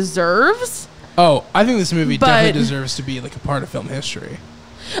necessarily deserves. Oh, I think this movie definitely deserves to be like a part of film history.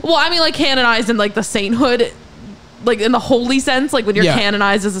 Well, I mean, like canonized in like the sainthood, like in the holy sense, like when you're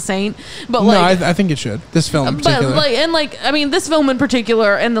canonized as a saint. But like, no, I think it should. This film in particular. But I mean, this film in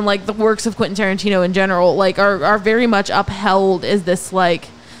particular, and then like the works of Quentin Tarantino in general, like are very much upheld as this like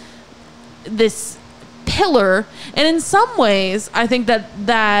this pillar. And in some ways, I think that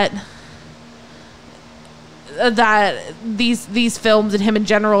these films and him in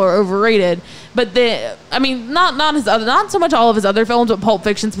general are overrated, but not so much all of his other films, but Pulp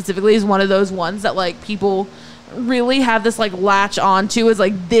Fiction specifically is one of those ones that like people really have this like latch onto as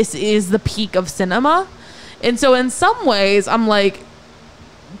like this is the peak of cinema. And so in some ways I'm like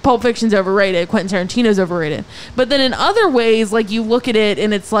Pulp Fiction's overrated, Quentin Tarantino's overrated, but then in other ways like you look at it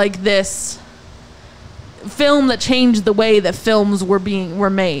and it's like this film that changed the way that films were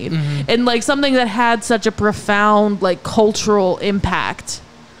made, and like something that had such a profound like cultural impact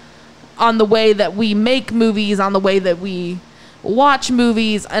on the way that we make movies, on the way that we watch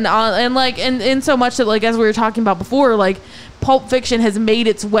movies, and so much that like as we were talking about before, like Pulp Fiction has made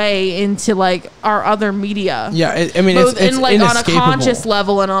its way into like our other media. Yeah, I mean it's like inescapable. On a conscious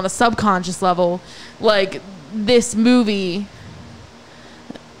level and on a subconscious level, like this movie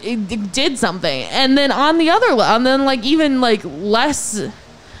it did something. And then on the other and then like even like less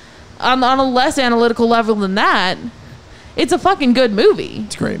on a less analytical level than that, it's a fucking good movie.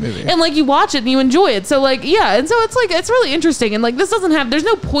 It's a great movie. And like you watch it and you enjoy it. So like yeah, and so it's like it's really interesting, and like this doesn't have, there's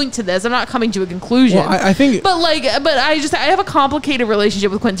no point to this. I'm not coming to a conclusion. Well, I think but I have a complicated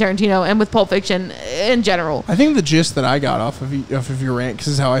relationship with Quentin Tarantino and with Pulp Fiction in general. I think the gist that I got off of your rant, 'cause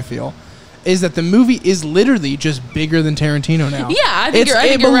this is how I feel, is that the movie is literally just bigger than Tarantino now. Yeah, I think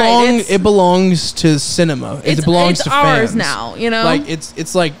you're right. It belongs to cinema. It belongs to fans. It's ours now, you know? Like,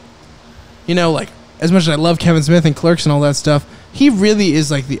 it's like, you know, like, as much as I love Kevin Smith and Clerks and all that stuff, he really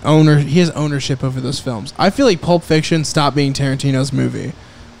is like the owner. He has ownership over those films. I feel like Pulp Fiction stopped being Tarantino's movie.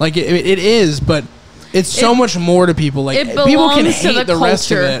 Like, it is, but it's so much more to people. Like, people can hate the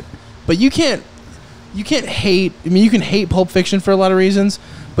rest of it, but you can't hate, I mean, you can hate Pulp Fiction for a lot of reasons,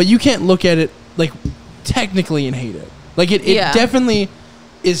 but you can't look at it like technically and hate it. Like it definitely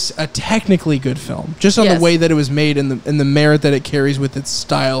is a technically good film, just on the way that it was made and the merit that it carries with its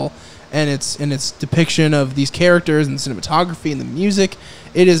style and its depiction of these characters and the cinematography and the music.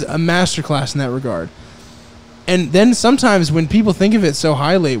 It is a masterclass in that regard. And then sometimes when people think of it so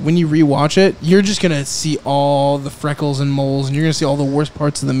highly, when you rewatch it, you're just going to see all the freckles and moles, and you're going to see all the worst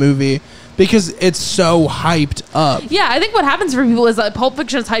parts of the movie because it's so hyped up. Yeah, I think what happens for people is that Pulp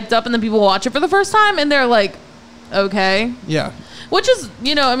Fiction is hyped up, and then people watch it for the first time, and they're like, okay. Yeah. Which is,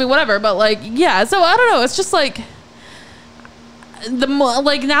 whatever. But, like, yeah. So, I don't know. It's just, like,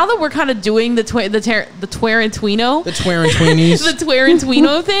 now that we're kind of doing the Tarantino. The Twarantweenies. The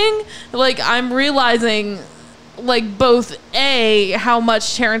Tarantino thing, like, I'm realizing... like both how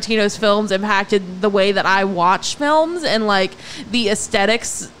much Tarantino's films impacted the way that I watch films and like the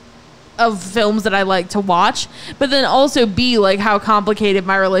aesthetics of films that I like to watch, but then also B, like how complicated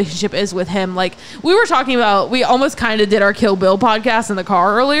my relationship is with him. Like we were talking about, we almost kind of did our Kill Bill podcast in the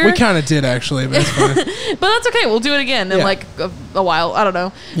car earlier. We kind of did actually, but it's fine. But that's okay. We'll do it again in like a while. I don't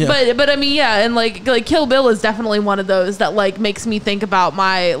know. Yeah. But I mean, yeah. And like Kill Bill is definitely one of those that like makes me think about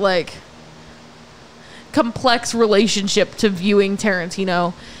my like complex relationship to viewing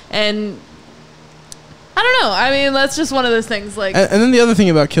Tarantino. And I don't know. I mean, that's just one of those things. Like, and then the other thing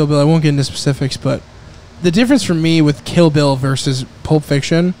about Kill Bill, I won't get into specifics, but the difference for me with Kill Bill versus Pulp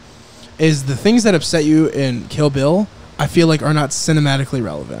Fiction is the things that upset you in Kill Bill, I feel like are not cinematically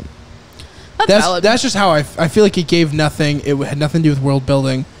relevant. That's valid. That's just how I feel like it gave nothing. It had nothing to do with world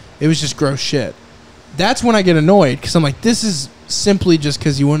building. It was just gross shit. That's when I get annoyed because I'm like, this is simply just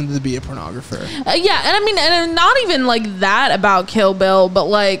because you wanted to be a pornographer. Yeah, and I mean, and not even like that about Kill Bill, but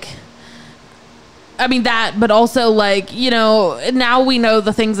like, I mean that, but also like, now we know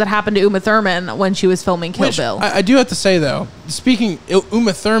the things that happened to Uma Thurman when she was filming Kill Bill. I do have to say though,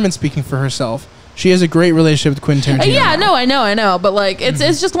 Uma Thurman speaking for herself, she has a great relationship with Quentin Tarantino. Yeah, no, I know, but like, it's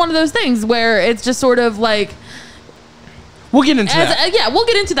just one of those things where it's just sort of like. We'll get into that. Yeah, we'll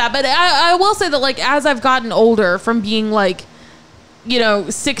get into that. But I will say that, like, as I've gotten older from being, like,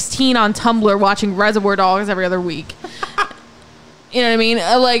 16 on Tumblr watching Reservoir Dogs every other week. You know what I mean?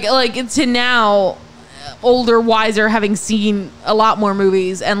 Like to now, older, wiser, having seen a lot more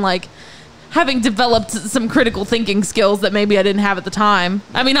movies and, like, having developed some critical thinking skills that maybe I didn't have at the time.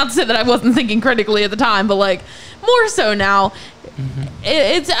 I mean, not to say that I wasn't thinking critically at the time, but, like, more so now. Mm-hmm.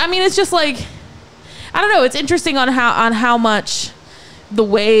 It's just, like... I don't know. It's interesting on how much the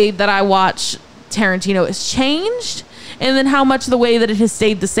way that I watch Tarantino has changed, and then how much the way that it has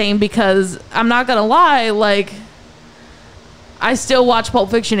stayed the same. Because I'm not gonna lie, like I still watch Pulp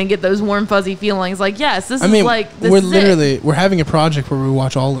Fiction and get those warm fuzzy feelings. Like, yes, this is like this we're having a project where we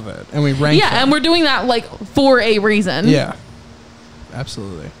watch all of it and we rank. Yeah, and we're doing that like for a reason. Yeah,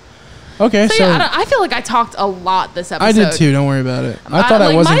 absolutely. Okay, so yeah, I feel like I talked a lot this episode. I did too. Don't worry about it. I thought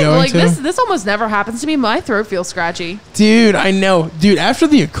I wasn't going to. This almost never happens to me. My throat feels scratchy. Dude, I know. Dude, after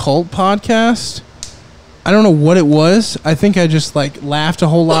the occult podcast, I don't know what it was. I think I just like laughed a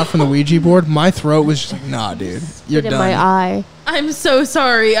whole lot from the Ouija board. My throat was just like, nah, dude, you're done. In my eye. I'm so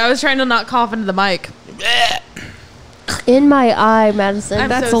sorry. I was trying to not cough into the mic. In my eye, Madison.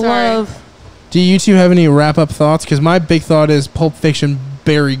 That's so sorry. Love. Do you two have any wrap up thoughts? Because my big thought is Pulp Fiction,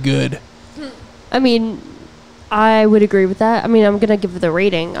 very good. I mean, I would agree with that. I mean, I'm gonna give it the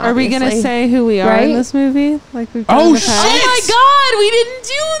rating. Obviously. Are we gonna say who we are in this movie? Like we've done shit! Oh my god, we didn't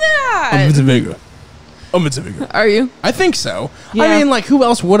do that. I'm a Vega. Are you? I think so. Yeah. I mean, like, who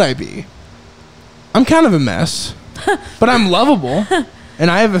else would I be? I'm kind of a mess, but I'm lovable,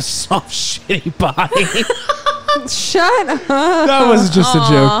 and I have a soft, shitty body. Shut up. That was just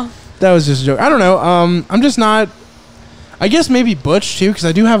a joke. I don't know. I'm just not. I guess maybe Butch too, because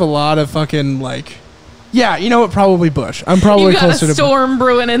I do have a lot of fucking like. Yeah, you know what? Probably Butch. I'm probably closer to. You got a storm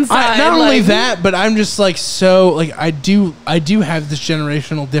brewing inside. Not only that, but I'm just like so like I do have this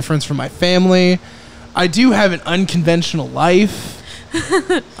generational difference from my family. I do have an unconventional life.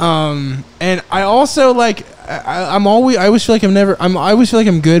 And I also like I always feel like I always feel like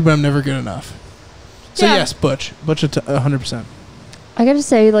I'm good, but I'm never good enough. So yes, Butch at 100%. I gotta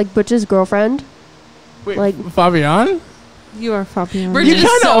say, like Butch's girlfriend. Wait, like Fabian? You are Fabian. You kind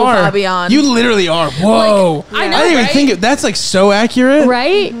of so are. Fabian. You literally are. Whoa! Like, I know, I didn't even think that's like so accurate,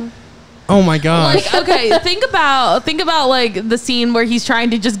 right? Mm-hmm. Oh my gosh. Like, okay, think about like the scene where he's trying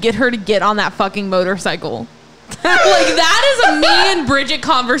to just get her to get on that fucking motorcycle. Like that is a me and Bridget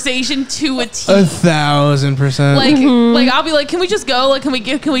conversation to a T. 1,000%. Like, like I'll be like, can we just go? Like, can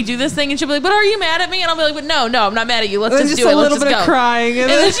we do this thing? And she'll be like, but are you mad at me? And I'll be like, but no, I'm not mad at you. Let's just do it. Let's just go. A little bit of crying. And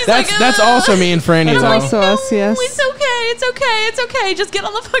then she's like, that's also me and Franny. It's though. also us, yes. It's okay. Just get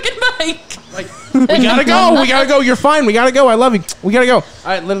on the fucking bike. Like, we gotta go. You're fine. We gotta go. I love you. We gotta go.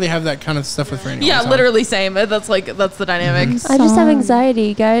 I literally have that kind of stuff with Franny. Yeah, literally same. That's the dynamic. I just have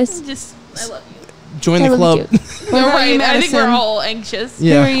anxiety, guys. I love you. Join the club. You're right. I think we're all anxious.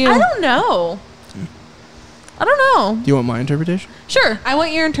 Yeah. Who are you? I don't know. Do you want my interpretation? Sure. I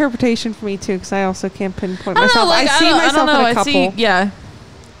want your interpretation for me too, because I also can't pinpoint I don't myself. know, like, I see myself in a couple. Yeah.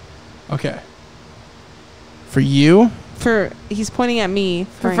 Okay. For you, He's pointing at me.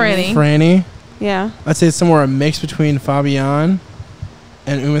 For Franny. Franny, Yeah. I'd say it's somewhere a mix between Fabian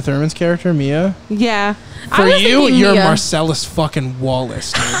and Uma Thurman's character, Mia. Yeah. For you, you're Mia. Marcellus fucking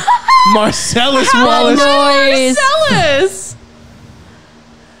Wallace, dude. Marcellus Wallace. Marcellus.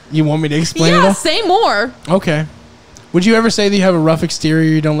 You want me to explain it Yeah, all? say more. Okay. Would you ever say that you have a rough exterior,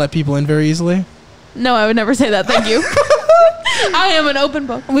 you don't let people in very easily? No, I would never say that. Thank you. I am an open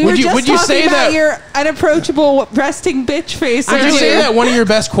book. We were just talking about your unapproachable resting bitch face. Would you say that one of your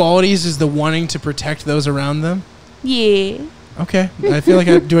best qualities is the wanting to protect those around them? Yeah. Okay. I feel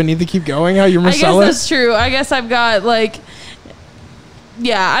like do I need to keep going? How you're Marcellus? I guess that's true. I guess I've got like.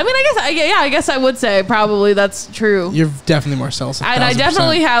 Yeah, I mean, I guess I would say probably that's true. You're definitely Marcellus. And I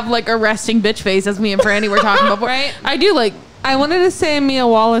definitely have like a resting bitch face, as me and Franny were talking about. Right? I do like. I wanted to say Mia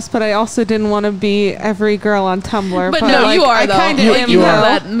Wallace, but I also didn't want to be every girl on Tumblr. But no, like, you are I though. kind of am. You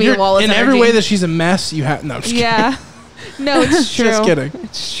have that Mia Wallace in energy. every way that she's a mess. You have no. I'm just Yeah. No, it's true. Just kidding.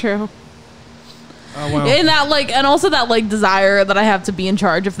 It's true. Oh wow. And that and also that desire that I have to be in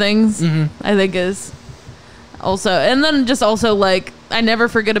charge of things. I think is also, and then just also I never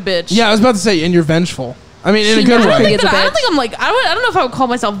forget a bitch. Yeah, I was about to say, and you're vengeful. I mean, in a good way. I don't think I'm I don't know if I would call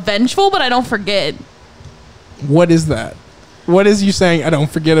myself vengeful, but I don't forget. What is that? What is you saying? I don't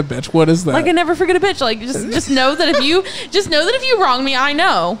forget a bitch. What is that? I never forget a bitch. Just know that if you wrong me, I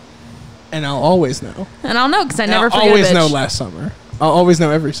know. And I'll always know. And I'll know because I never forget a bitch. I'll always know last summer. I'll always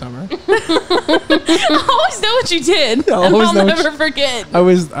know every summer. I always know what you did. I'll never forget.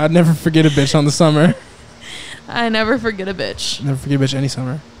 I'd never forget a bitch on the summer. I never forget a bitch. Never forget a bitch any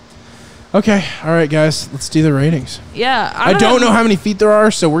summer. Okay, all right, guys, let's do the ratings. Yeah, I don't know how many feet there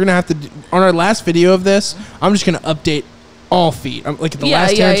are, so we're gonna have to. On our last video of this, I'm just gonna update all feet. Like the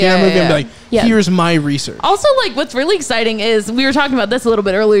last Tarantino movie, I'm like, here's my research. Also, what's really exciting is we were talking about this a little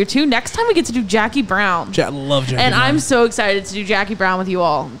bit earlier too. Next time we get to do Jackie Brown. I love Jackie and Brown. I'm so excited to do Jackie Brown with you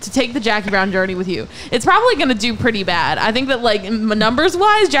all, to take the Jackie Brown journey with you. It's probably gonna do pretty bad. I think that numbers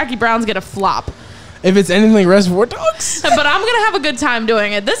wise, Jackie Brown's gonna flop. If it's anything like Reservoir Dogs. But I'm going to have a good time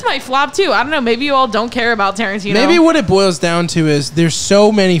doing it. This might flop too. I don't know. Maybe you all don't care about Tarantino. Maybe what it boils down to is there's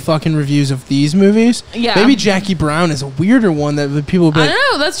so many fucking reviews of these movies. Yeah. Maybe Jackie Brown is a weirder one that the people will be like, I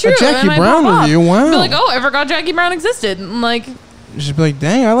know, that's true. A Jackie Brown review, wow. Be like, oh, I forgot Jackie Brown existed. And just be like,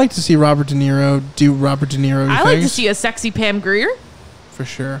 dang, I like to see Robert De Niro do Robert De Niro things. I like to see a sexy Pam Grier. For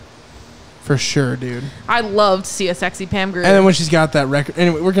sure. For sure, dude. I love to see a sexy Pam Grier. And then when she's got that record.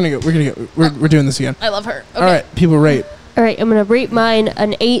 Anyway, we're doing this again. I love her. Okay. All right, people rate. All right, I'm going to rate mine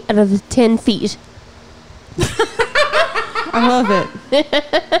an 8 out of 10 feet. I love it.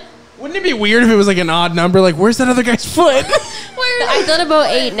 Wouldn't it be weird if it was an odd number? Like, where's that other guy's foot? I thought about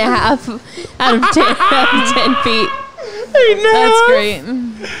 8.5 out of 10 feet. 8.5. That's great.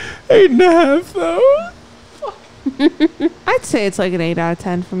 8.5, though. I'd say it's like an 8 out of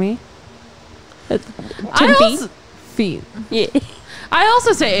 10 for me. 10 feet. Yeah. I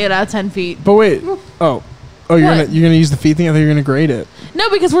also say 8 out of 10 feet. But wait. Oh, you're gonna use the feet thing? I thought you were gonna grade it. No,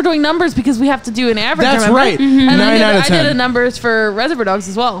 because we're doing numbers because we have to do an average. That's remember? right. And 9 out of 10. I did the numbers for Reservoir Dogs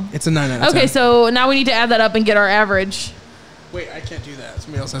as well. It's a 9 out of 10. Okay, so now we need to add that up and get our average. Wait, I can't do that.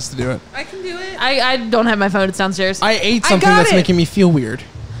 Somebody else has to do it. I can do it. I don't have my phone. It's downstairs. I ate something that's making me feel weird.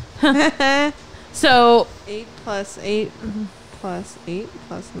 So 8 plus 8 plus 8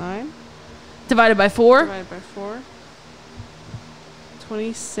 plus 9 divided by 4. divided by 4.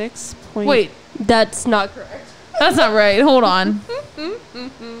 26. Wait, That's not correct. that's not right. Hold on.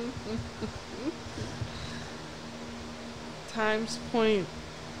 Times point.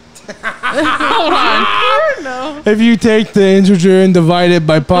 Hold on. No. If you take the integer and divide it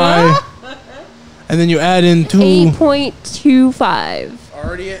by pi, and then you add in 2. 8.25.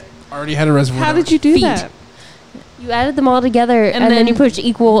 Already had a reservoir. How did you do Feet. that? You added them all together, and then you push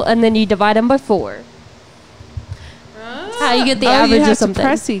equal, and then you divide them by 4. That's how you get the average you have of something. to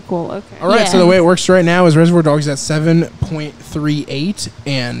press equal. Okay. All right, Yeah. so the way it works right now is Reservoir Dogs is at 7.38,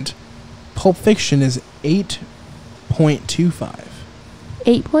 and Pulp Fiction is 8.25.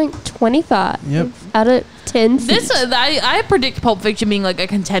 8.25. Yep. Out of 10 feet. This I predict Pulp Fiction being a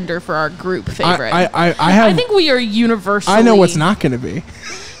contender for our group favorite. I think we are universally. I know what's not going to be.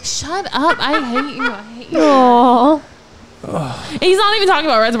 Shut up! I hate you. I hate you. Aww. He's not even talking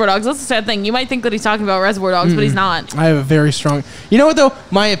about Reservoir Dogs. That's the sad thing. You might think that he's talking about Reservoir Dogs, but he's not. I have a very strong... You know what, though?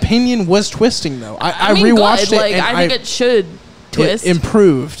 My opinion was twisting, though. I rewatched good. it, like, and I think it should twist. It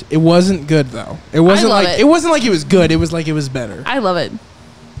improved. It wasn't good, though. It wasn't like it wasn't like it was good. It was like it was better. I love it.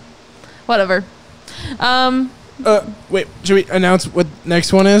 Whatever. Wait, should we announce what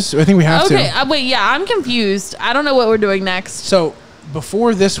next one is? I think we have to. Okay, wait, yeah, I'm confused. I don't know what we're doing next. So...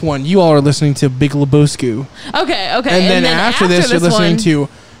 Before this one, you all are listening to Big Lebowski. Okay. And then after this, you're listening to...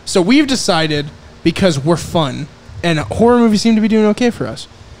 So we've decided, because we're fun, and horror movies seem to be doing okay for us,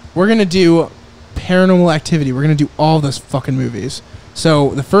 we're going to do Paranormal Activity. We're going to do all those fucking movies.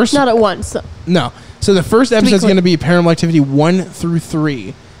 So the first... Not at once. No. So the first episode is going to be Paranormal Activity 1 through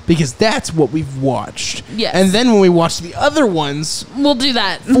 3, because that's what we've watched. Yes. And then when we watch the other ones... We'll do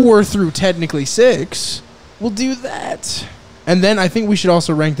that. 4 through technically 6, we'll do that. And then I think we should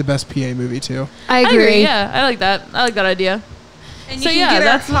also rank the best PA movie too. I agree. Yeah, I like that. I like that idea. And you can get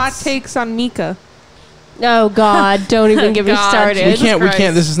our hot takes on Mika. Oh God! Don't even get me started. We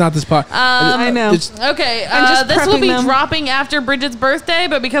can't. This is not this part. I know. Okay. This will be dropping after Bridget's birthday,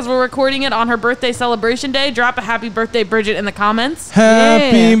 but because we're recording it on her birthday celebration day, drop a happy birthday, Bridget, in the comments.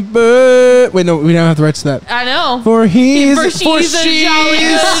 Happy birthday! Wait, no, we don't have the rights to that. I know. For she's a jolly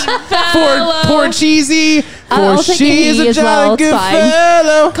good fellow. For cheesy. I'll take she's a jolly good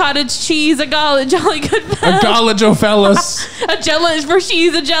fellow. Cottage cheese, a jolly good fellow. A Galajo fellas. For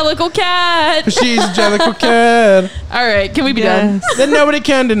she's a jellicle cat. For she's a jellicle cat. All right, can we be done? Then nobody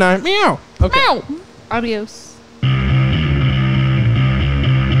can deny. Meow. Okay. Meow. Adios.